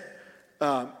said,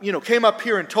 came up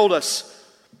here and told us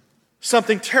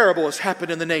something terrible has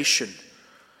happened in the nation.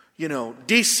 You know,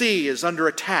 D.C. is under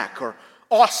attack, or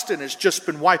Austin has just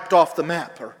been wiped off the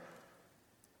map. Or,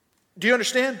 do you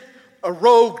understand? A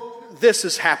rogue this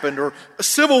has happened, or a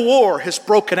civil war has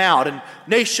broken out, and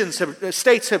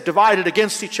states have divided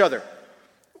against each other.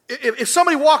 If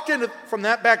somebody walked in from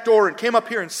that back door and came up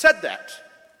here and said that,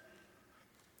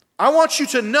 I want you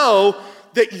to know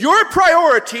that your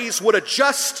priorities would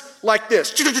adjust like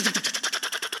this.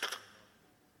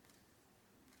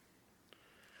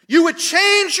 You would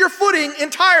change your footing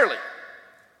entirely.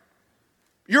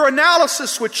 Your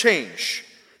analysis would change.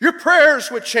 Your prayers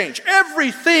would change.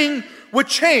 Everything would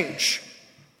change.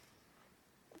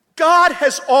 God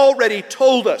has already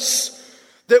told us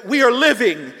that we are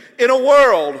living in a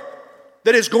world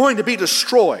that is going to be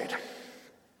destroyed.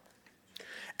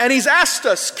 And He's asked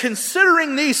us,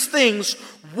 considering these things,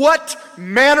 what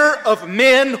manner of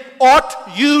men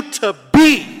ought you to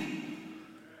be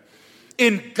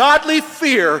in godly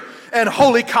fear and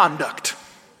holy conduct?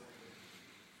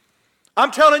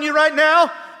 I'm telling you right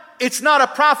now, it's not a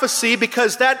prophecy,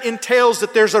 because that entails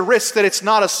that there's a risk that it's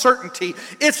not a certainty.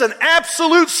 It's an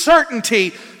absolute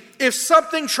certainty. If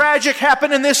something tragic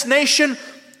happened in this nation,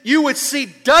 you would see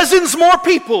dozens more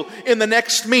people in the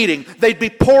next meeting. They'd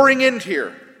be pouring in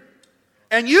here.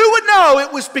 And you would know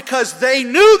it was because they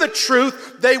knew the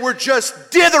truth. They were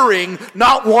just dithering,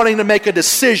 not wanting to make a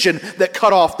decision that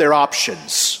cut off their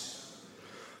options.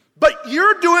 But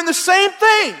you're doing the same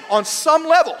thing on some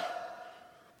level.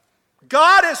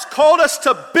 God has called us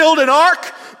to build an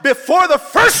ark before the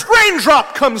first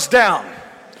raindrop comes down.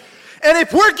 And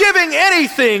if we're giving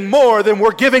anything more than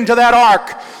we're giving to that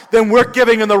ark, then we're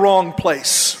giving in the wrong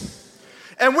place.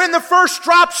 And when the first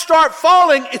drops start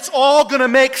falling, it's all going to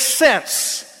make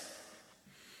sense.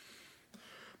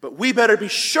 But we better be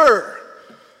sure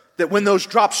that when those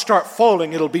drops start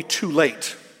falling, it'll be too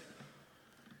late.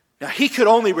 Now, he could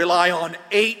only rely on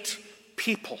 8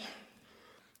 people.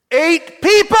 8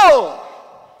 people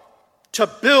to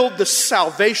build the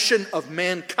salvation of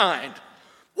mankind.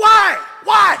 Why?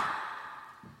 Why?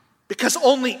 Because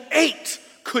only 8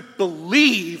 could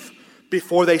believe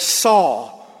before they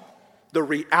saw the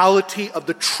reality of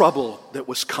the trouble that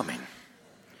was coming.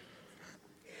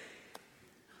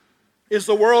 Is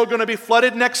the world going to be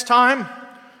flooded next time?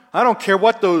 I don't care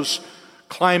what those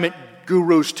climate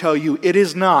gurus tell you. It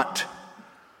is not.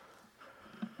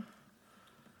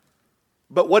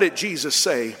 But what did Jesus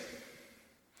say?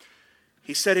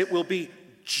 He said it will be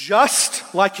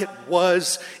just like it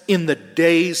was in the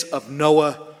days of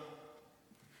Noah.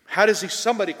 How does he?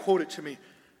 Somebody quote it to me.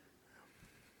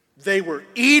 They were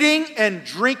eating and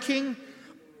drinking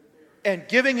and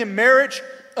giving in marriage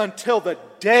until the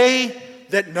day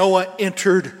that Noah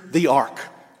entered the ark.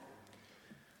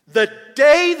 The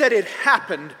day that it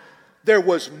happened, there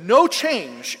was no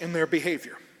change in their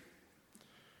behavior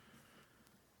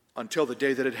until the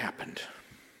day that it happened.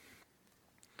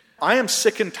 I am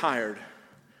sick and tired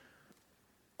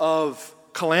of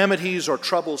calamities or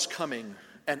troubles coming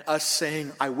and us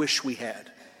saying, I wish we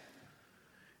had.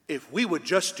 If we would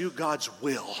just do God's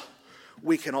will,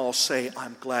 we can all say,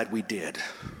 I'm glad we did.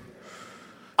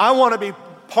 I want to be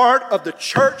part of the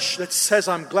church that says,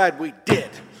 I'm glad we did.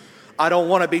 I don't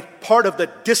want to be part of the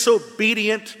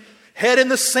disobedient, head in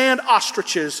the sand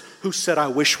ostriches who said, I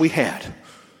wish we had.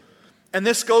 And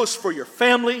this goes for your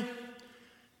family.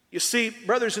 You see,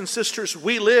 brothers and sisters,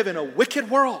 we live in a wicked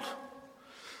world.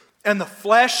 And the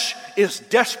flesh is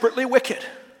desperately wicked.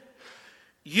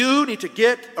 You need to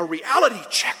get a reality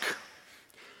check.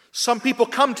 Some people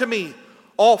come to me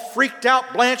all freaked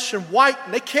out, blanched and white,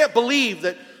 and they can't believe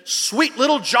that sweet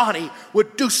little Johnny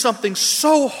would do something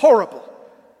so horrible.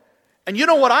 And you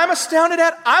know what I'm astounded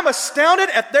at? I'm astounded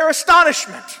at their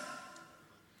astonishment.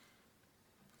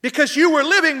 Because you were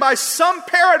living by some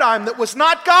paradigm that was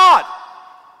not God.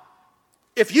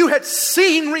 If you had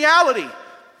seen reality,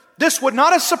 this would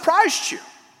not have surprised you.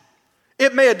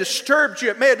 It may have disturbed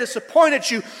you, it may have disappointed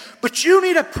you, but you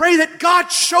need to pray that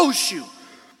God shows you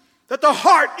that the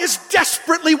heart is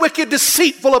desperately wicked,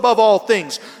 deceitful above all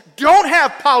things. Don't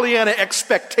have Pollyanna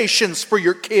expectations for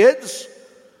your kids.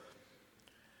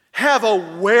 Have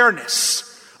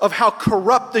awareness of how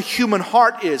corrupt the human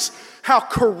heart is, how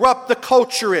corrupt the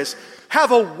culture is.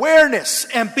 Have awareness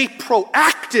and be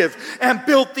proactive and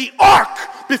build the ark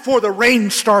before the rain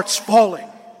starts falling.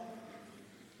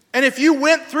 And if you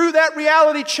went through that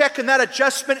reality check and that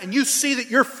adjustment and you see that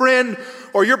your friend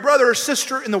or your brother or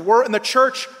sister in the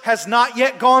church has not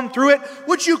yet gone through it,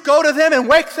 would you go to them and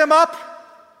wake them up?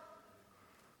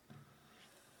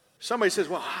 Somebody says,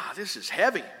 well, this is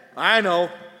heavy. I know.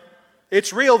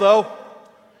 It's real though.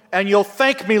 And you'll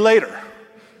thank me later.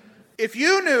 If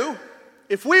you knew,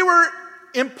 if we were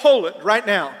in Poland right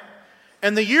now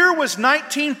and the year was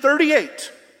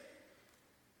 1938,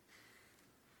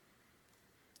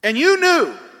 and you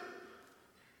knew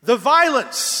the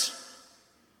violence,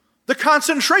 the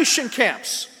concentration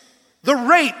camps, the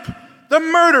rape, the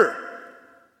murder,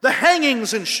 the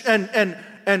hangings and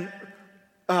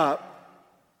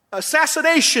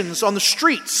assassinations on the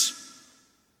streets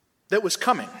that was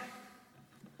coming,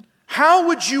 how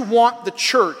would you want the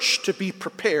church to be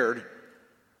prepared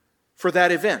for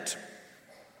that event?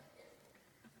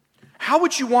 How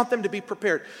would you want them to be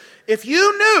prepared? If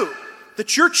you knew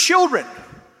that your children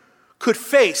could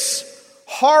face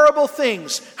horrible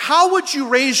things, how would you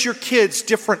raise your kids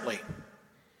differently?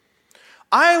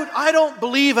 I don't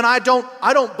believe, and I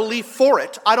don't believe for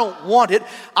it. I don't want it.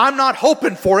 I'm not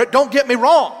hoping for it. Don't get me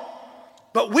wrong.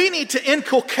 But we need to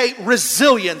inculcate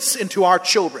resilience into our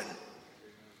children.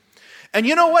 And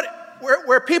you know what?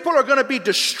 Where people are going to be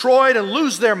destroyed and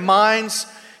lose their minds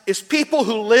is people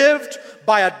who lived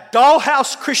by a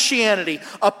dollhouse Christianity,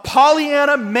 a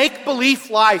Pollyanna make-believe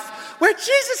life, where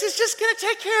Jesus is just going to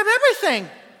take care of everything.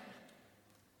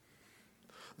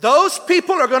 Those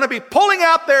people are going to be pulling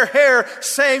out their hair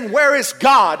saying, where is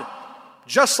God?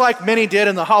 Just like many did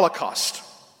in the Holocaust.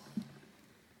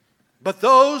 But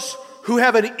those who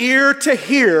have an ear to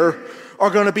hear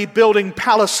are going to be building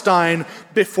Palestine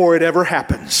before it ever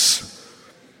happens.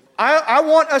 I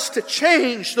want us to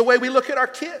change the way we look at our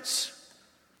kids.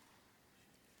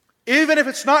 Even if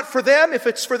it's not for them, if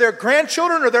it's for their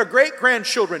grandchildren or their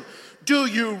great-grandchildren. Do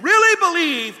you really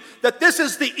believe that this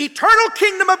is the eternal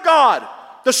kingdom of God?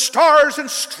 The stars and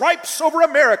stripes over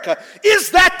America. Is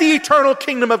that the eternal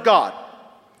kingdom of God?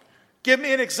 Give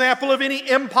me an example of any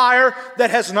empire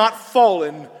that has not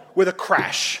fallen with a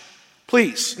crash.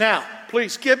 Please, now,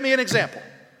 please give me an example.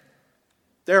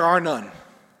 There are none.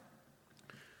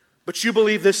 But you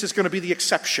believe this is going to be the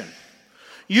exception.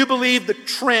 You believe the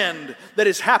trend that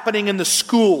is happening in the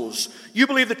schools. You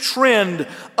believe the trend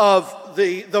of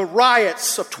the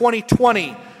riots of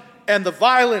 2020 and the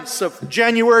violence of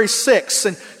January 6th.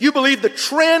 And you believe the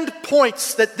trend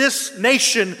points that this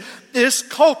nation, this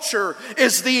culture,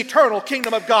 is the eternal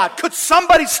kingdom of God. Could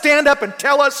somebody stand up and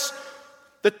tell us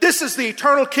that this is the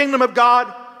eternal kingdom of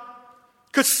God?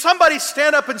 Could somebody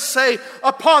stand up and say,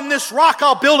 upon this rock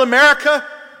I'll build America,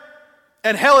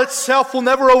 and hell itself will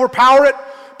never overpower it?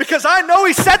 Because I know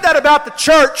he said that about the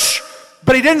church,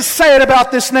 but he didn't say it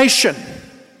about this nation.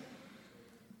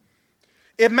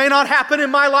 It may not happen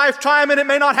in my lifetime, and it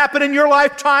may not happen in your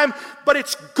lifetime, but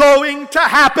it's going to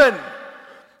happen.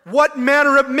 What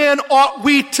manner of men ought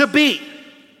we to be?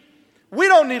 We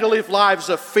don't need to live lives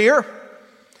of fear.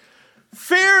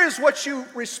 Fear is what you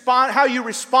respond, how you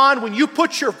respond when you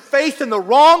put your faith in the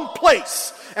wrong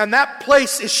place, and that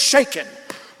place is shaken.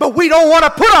 But we don't want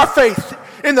to put our faith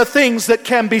in the things that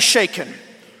can be shaken.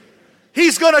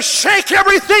 He's going to shake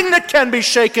everything that can be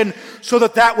shaken so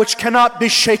that that which cannot be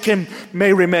shaken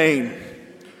may remain.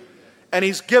 And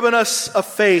he's given us a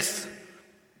faith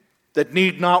that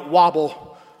need not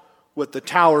wobble with the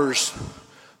towers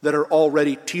that are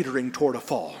already teetering toward a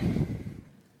fall.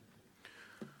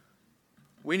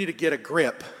 We need to get a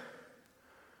grip.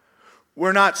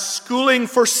 We're not schooling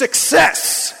for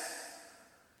success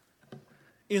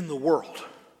in the world.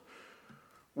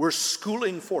 We're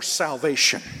schooling for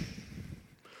salvation.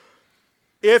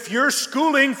 If you're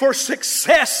schooling for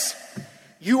success,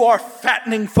 you are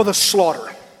fattening for the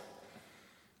slaughter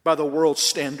by the world's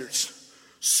standards.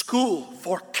 School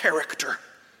for character.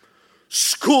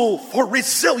 School for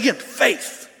resilient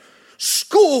faith.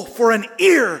 School for an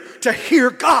ear to hear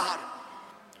God.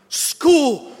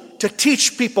 School to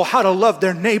teach people how to love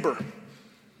their neighbor.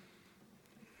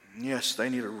 Yes, they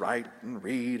need to write and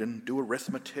read and do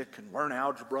arithmetic and learn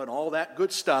algebra and all that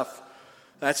good stuff.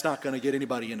 That's not going to get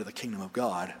anybody into the kingdom of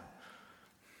God.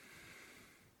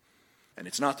 And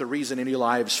it's not the reason any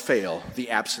lives fail. The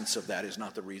absence of that is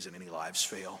not the reason any lives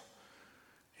fail.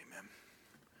 Amen.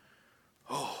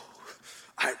 Oh,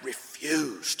 I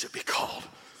refuse to be called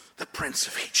the Prince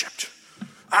of Egypt.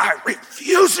 I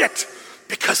refuse it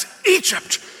because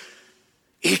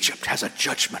Egypt has a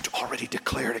judgment already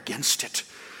declared against it.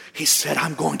 He said,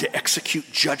 I'm going to execute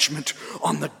judgment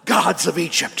on the gods of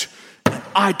Egypt. And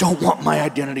I don't want my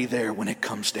identity there when it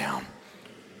comes down.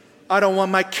 I don't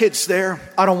want my kids there.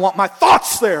 I don't want my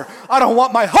thoughts there. I don't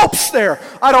want my hopes there.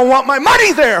 I don't want my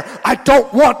money there. I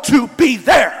don't want to be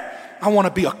there. I want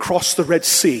to be across the Red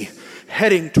Sea,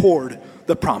 heading toward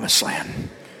the promised land.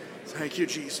 Thank you,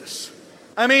 Jesus.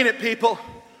 I mean it, people.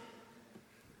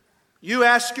 You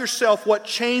ask yourself what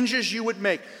changes you would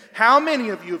make. How many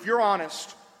of you, if you're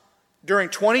honest, during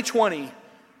 2020,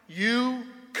 you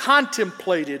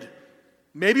contemplated,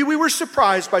 maybe we were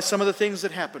surprised by some of the things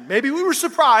that happened. Maybe we were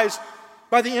surprised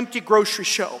by the empty grocery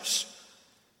shelves,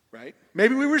 right?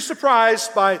 Maybe we were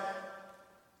surprised by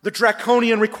the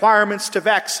draconian requirements to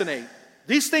vaccinate.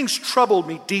 These things troubled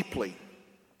me deeply.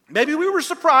 Maybe we were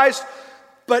surprised,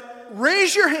 but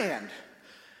raise your hand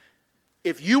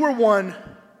if you were one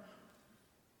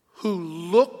who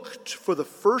looked for the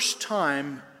first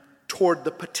time toward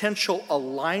the potential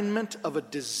alignment of a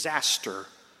disaster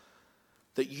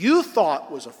that you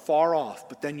thought was afar off,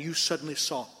 but then you suddenly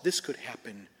saw this could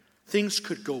happen. Things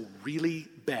could go really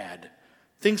bad.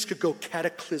 Things could go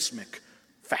cataclysmic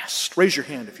fast. Raise your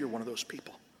hand if you're one of those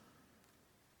people.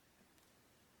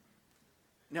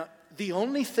 Now, the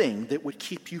only thing that would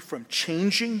keep you from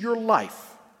changing your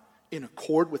life in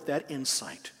accord with that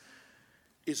insight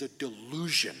is a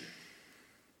delusion.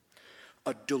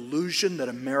 A delusion that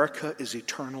America is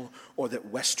eternal or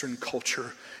that Western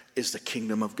culture is the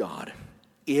kingdom of God.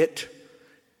 It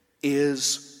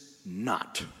is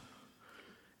not.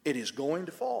 It is going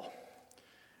to fall.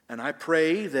 And I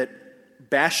pray that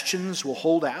bastions will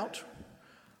hold out.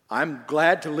 I'm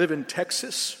glad to live in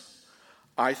Texas.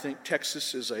 I think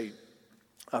Texas is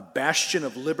a bastion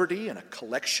of liberty and a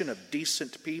collection of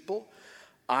decent people.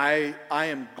 I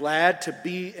am glad to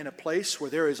be in a place where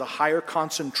there is a higher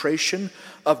concentration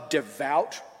of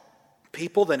devout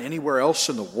people than anywhere else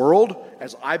in the world,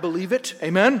 as I believe it.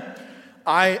 Amen?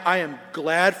 I am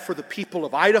glad for the people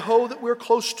of Idaho that we're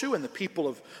close to and the people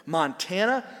of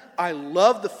Montana. I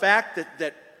love the fact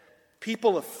that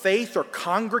people of faith are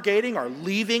congregating, are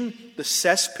leaving the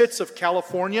cesspits of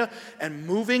California and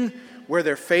moving where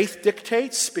their faith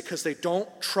dictates because they don't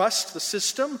trust the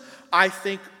system. I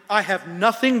think I have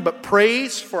nothing but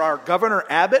praise for our Governor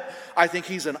Abbott. I think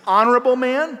he's an honorable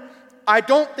man. I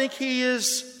don't think he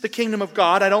is the kingdom of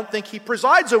God. I don't think he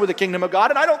presides over the kingdom of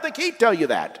God, and I don't think he'd tell you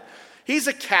that. He's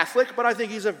a Catholic, but I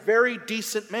think he's a very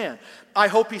decent man. I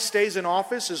hope he stays in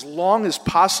office as long as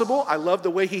possible. I love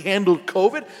the way he handled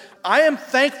COVID. I am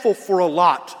thankful for a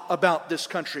lot about this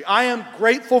country. I am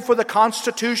grateful for the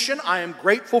Constitution. I am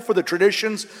grateful for the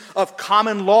traditions of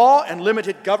common law and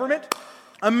limited government.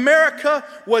 America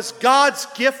was God's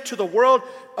gift to the world.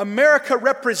 America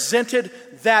represented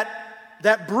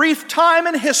that brief time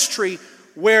in history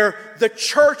where the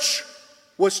church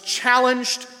was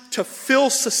challenged to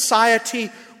fill society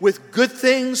with good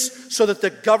things so that the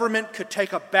government could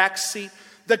take a back seat.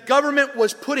 The government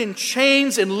was put in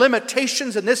chains and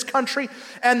limitations in this country,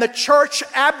 and the church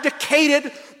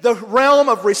abdicated the realm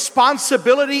of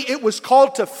responsibility it was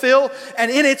called to fill,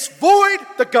 and in its void,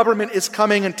 the government is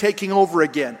coming and taking over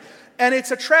again. And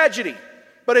it's a tragedy,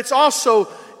 but it's also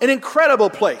an incredible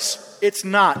place. It's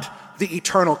not the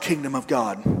eternal kingdom of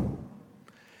God.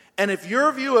 And if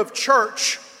your view of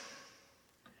church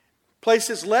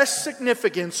places less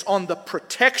significance on the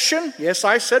protection, yes,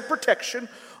 I said protection,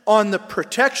 on the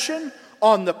protection,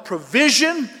 on the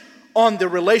provision, on the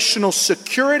relational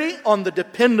security, on the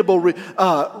dependable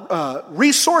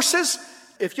resources,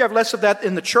 if you have less of that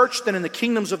in the church than in the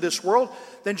kingdoms of this world,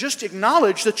 then just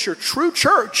acknowledge that your true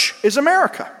church is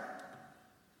America.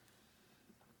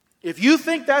 If you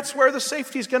think that's where the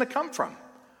safety is going to come from.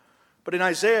 But in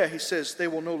Isaiah, he says, they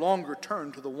will no longer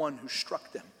turn to the one who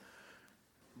struck them.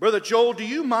 Brother Joel, do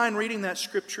you mind reading that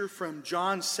scripture from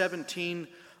John 17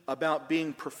 about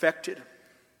being perfected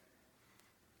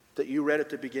that you read at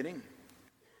the beginning?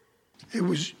 It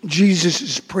was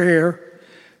Jesus' prayer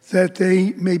that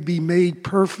they may be made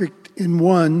perfect in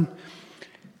one,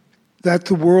 that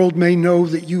the world may know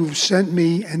that you have sent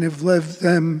me and have loved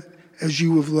them as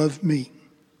you have loved me.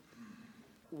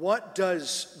 What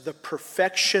does the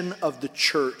perfection of the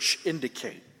church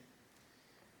indicate?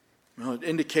 Well, it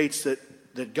indicates that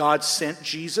God sent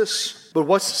Jesus. But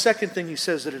what's the second thing he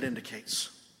says that it indicates?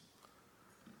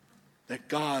 That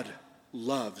God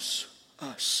loves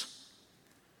us.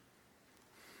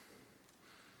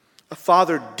 A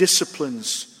father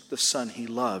disciplines the son he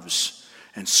loves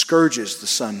and scourges the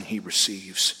son he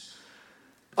receives.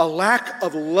 A lack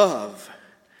of love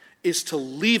is to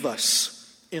leave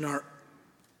us in our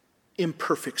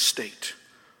imperfect state,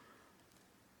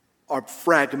 our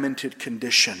fragmented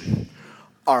condition,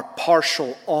 our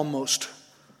partial, almost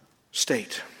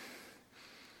state.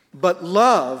 But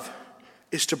love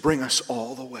is to bring us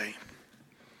all the way.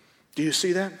 Do you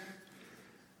see that?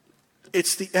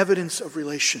 It's the evidence of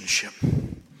relationship.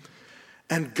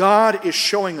 And God is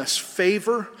showing us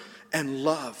favor and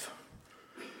love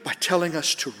by telling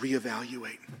us to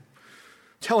reevaluate,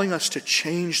 telling us to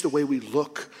change the way we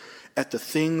look at the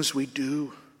things we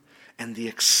do and the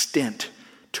extent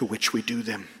to which we do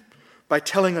them, by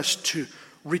telling us to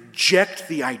reject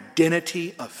the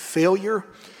identity of failure,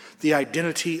 the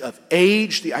identity of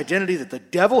age, the identity that the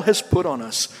devil has put on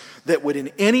us that would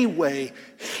in any way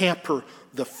hamper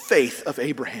the faith of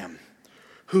Abraham,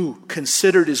 who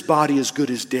considered his body as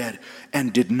good as dead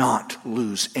and did not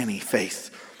lose any faith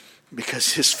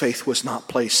because his faith was not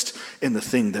placed in the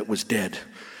thing that was dead.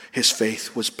 His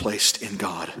faith was placed in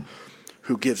God,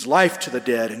 who gives life to the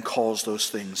dead and calls those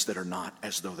things that are not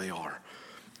as though they are.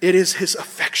 It is his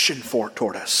affection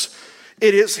toward us.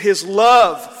 It is his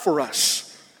love for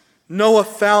us. Noah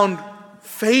found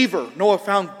favor. Noah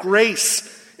found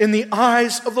grace in the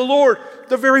eyes of the Lord.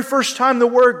 The very first time the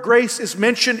word grace is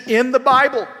mentioned in the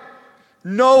Bible,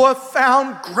 Noah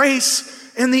found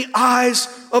grace in the eyes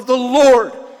of the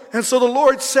Lord. And so the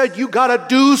Lord said, you got to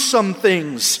do some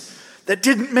things that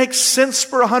didn't make sense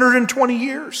for 120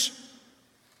 years.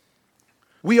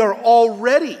 We are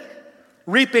already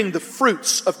reaping the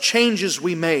fruits of changes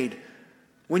we made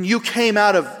when you came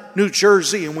out of New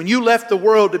Jersey and when you left the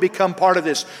world to become part of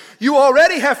this. You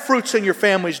already have fruits in your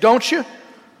families, don't you?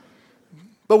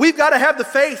 But we've got to have the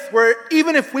faith where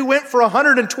even if we went for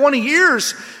 120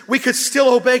 years, we could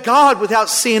still obey God without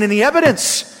seeing any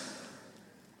evidence.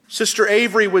 Sister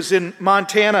Avery was in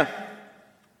Montana,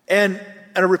 and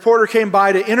a reporter came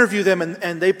by to interview them,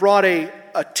 and they brought a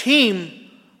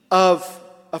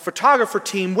photographer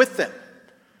team with them.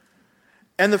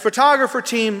 And the photographer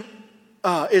team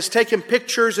is taking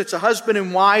pictures. It's a husband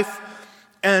and wife.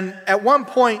 And at one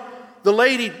point, the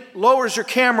lady lowers her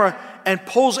camera and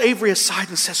pulls Avery aside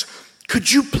and says,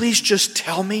 could you please just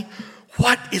tell me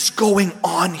what is going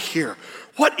on here?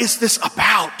 What is this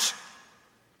about?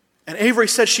 And Avery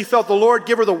said she felt the Lord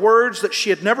give her the words that she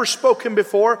had never spoken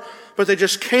before, but they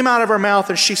just came out of her mouth,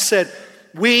 and she said,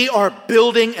 "We are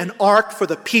building an ark for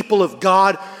the people of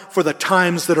God for the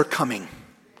times that are coming."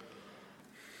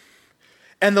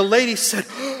 And the lady said,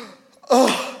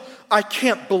 "Oh, I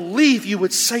can't believe you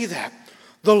would say that.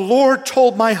 The Lord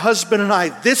told my husband and I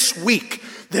this week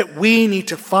that we need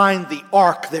to find the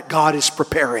ark that God is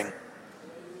preparing."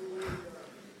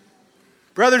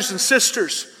 Brothers and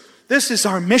sisters, this is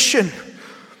our mission.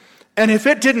 And if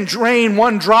it didn't drain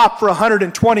one drop for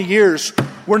 120 years,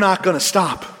 we're not going to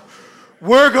stop.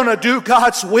 We're going to do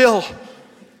God's will.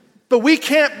 But we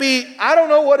can't be, I don't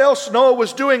know what else Noah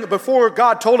was doing before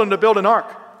God told him to build an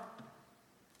ark.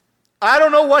 I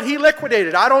don't know what he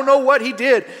liquidated. I don't know what he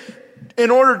did in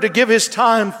order to give his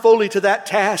time fully to that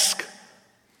task.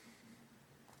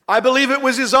 I believe it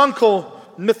was his uncle,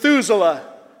 Methuselah.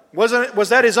 Was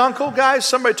that his uncle, guys?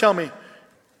 Somebody tell me.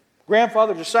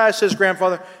 Grandfather, Josiah says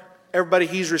grandfather. Everybody,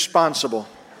 he's responsible.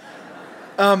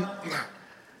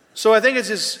 So I think it's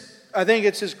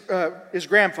his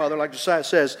grandfather, like Josiah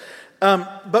says.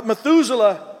 But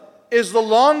Methuselah is the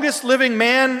longest living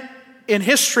man in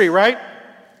history, right?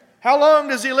 How long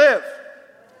does he live?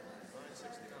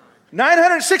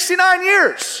 969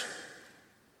 years.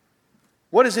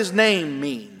 What does his name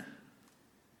mean?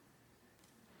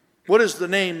 What does the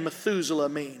name Methuselah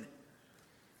mean?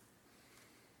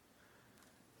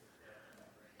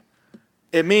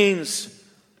 It means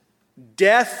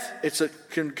death. It's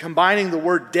combining the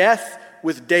word death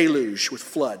with deluge, with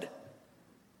flood.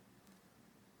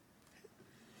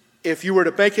 If you were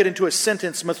to make it into a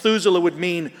sentence, Methuselah would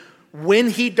mean when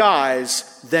he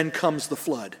dies, then comes the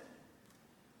flood.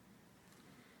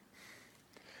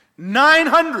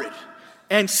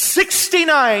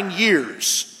 969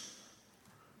 years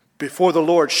before the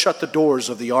Lord shut the doors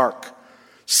of the ark,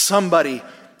 somebody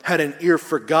had an ear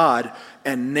for God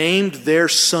and named their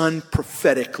son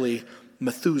prophetically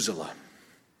Methuselah.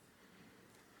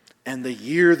 And the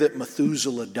year that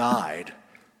Methuselah died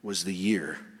was the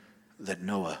year that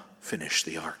Noah finished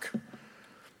the ark.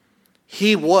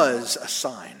 He was a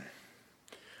sign.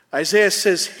 Isaiah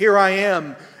says, "Here I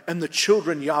am, and the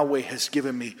children Yahweh has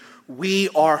given me. We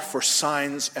are for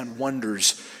signs and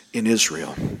wonders in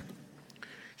Israel."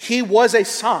 He was a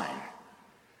sign.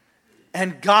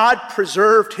 And God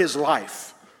preserved his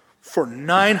life for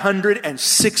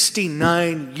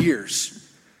 969 years.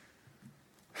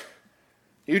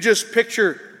 You just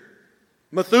picture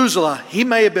Methuselah. He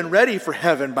may have been ready for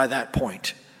heaven by that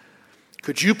point.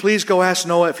 Could you please go ask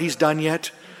Noah if he's done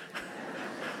yet?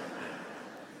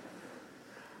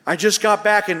 I just got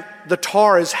back and the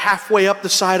tar is halfway up the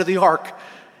side of the ark.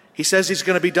 He says he's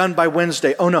going to be done by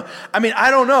Wednesday. Oh no.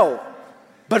 I don't know.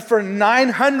 But for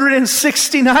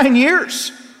 969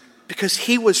 years, because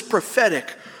he was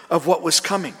prophetic of what was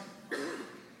coming.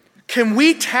 Can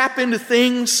we tap into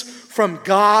things from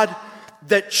God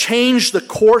that change the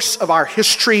course of our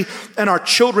history and our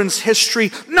children's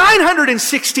history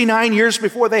 969 years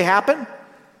before they happen?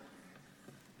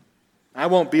 I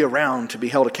won't be around to be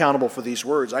held accountable for these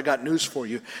words. I got news for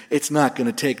you. It's not going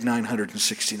to take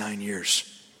 969 years.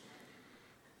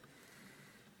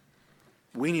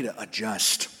 We need to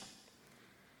adjust.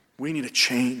 We need to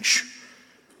change.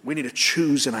 We need to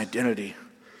choose an identity.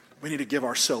 We need to give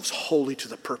ourselves wholly to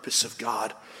the purpose of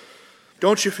God.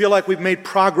 Don't you feel like we've made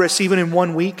progress even in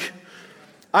 1 week?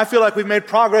 I feel like we've made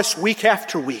progress week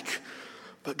after week.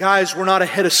 But guys, we're not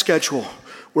ahead of schedule.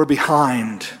 We're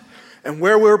behind. And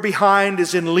where we're behind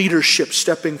is in leadership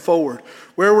stepping forward.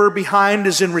 Where we're behind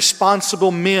is in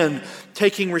responsible men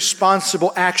taking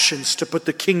responsible actions to put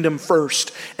the kingdom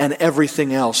first and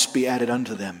everything else be added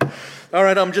unto them. All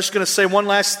right, I'm just going to say one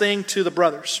last thing to the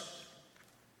brothers.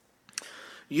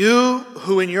 You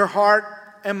who in your heart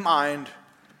and mind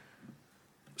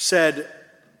said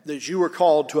that you were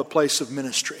called to a place of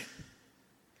ministry,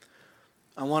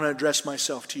 I want to address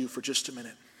myself to you for just a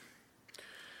minute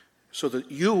so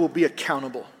that you will be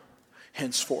accountable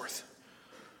henceforth.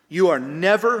 You are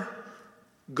never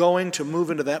going to move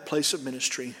into that place of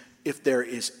ministry if there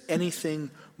is anything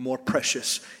more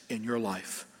precious in your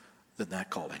life than that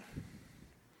calling.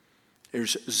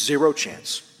 There's zero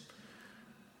chance.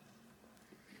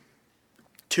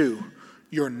 2,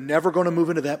 you're never going to move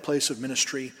into that place of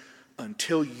ministry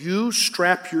until you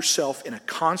strap yourself in a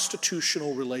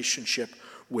constitutional relationship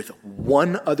with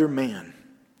one other man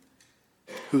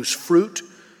whose fruit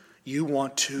you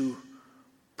want to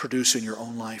produce in your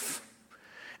own life.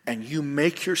 And you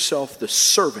make yourself the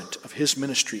servant of his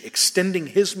ministry, extending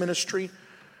his ministry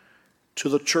to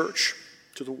the church,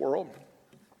 to the world.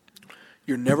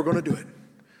 You're never going to do it.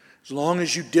 As long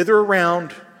as you dither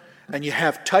around and you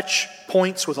have touch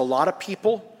points with a lot of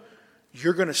people,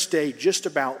 you're going to stay just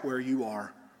about where you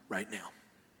are right now.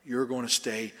 You're going to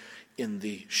stay in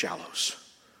the shallows.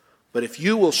 But if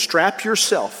you will strap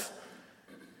yourself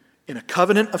in a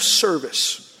covenant of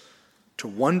service to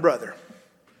one brother,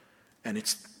 and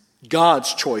it's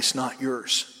God's choice, not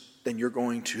yours, then you're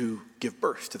going to give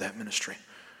birth to that ministry.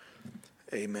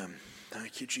 Amen.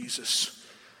 Thank you, Jesus.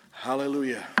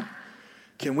 Hallelujah.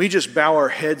 Can we just bow our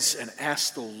heads and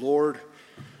ask the Lord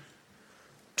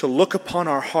to look upon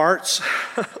our hearts?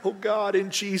 Oh God, in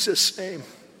Jesus' name.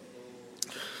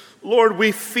 Lord,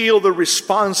 we feel the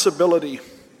responsibility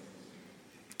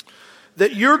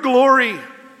that your glory,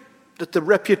 that the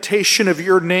reputation of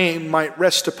your name might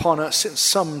rest upon us in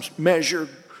some measure,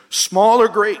 small or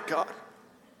great, God.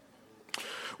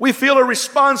 We feel a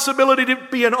responsibility to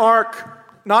be an ark,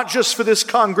 not just for this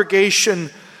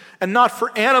congregation and not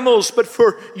for animals, but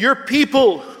for your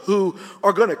people who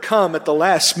are going to come at the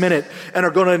last minute and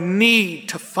are going to need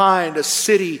to find a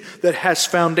city that has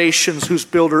foundations, whose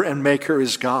builder and maker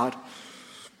is God.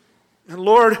 And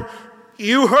Lord,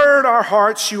 you heard our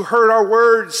hearts, you heard our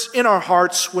words in our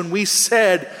hearts when we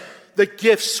said the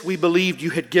gifts we believed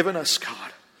you had given us,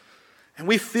 God. And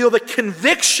we feel the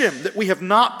conviction that we have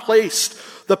not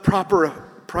placed the proper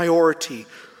priority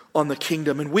on the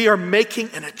kingdom. And we are making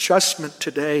an adjustment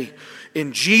today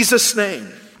in Jesus'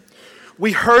 name.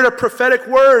 We heard a prophetic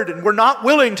word, and we're not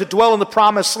willing to dwell in the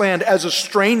promised land as a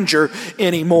stranger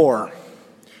anymore.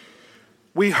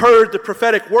 We heard the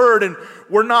prophetic word, and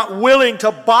we're not willing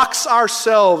to box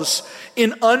ourselves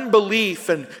in unbelief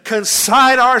and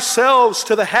consign ourselves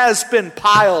to the has-been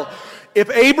pile. If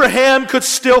Abraham could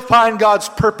still find God's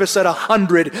purpose at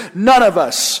 100, none of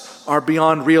us are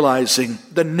beyond realizing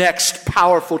the next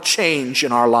powerful change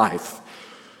in our life.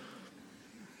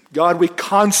 God, we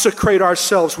consecrate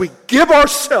ourselves. We give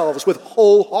ourselves with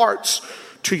whole hearts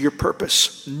to your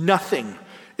purpose. Nothing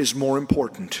is more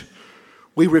important.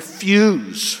 We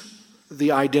refuse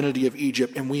the identity of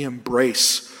Egypt, and we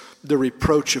embrace the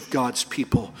reproach of God's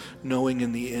people, knowing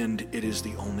in the end it is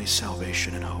the only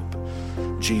salvation and hope.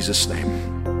 In Jesus'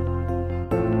 name.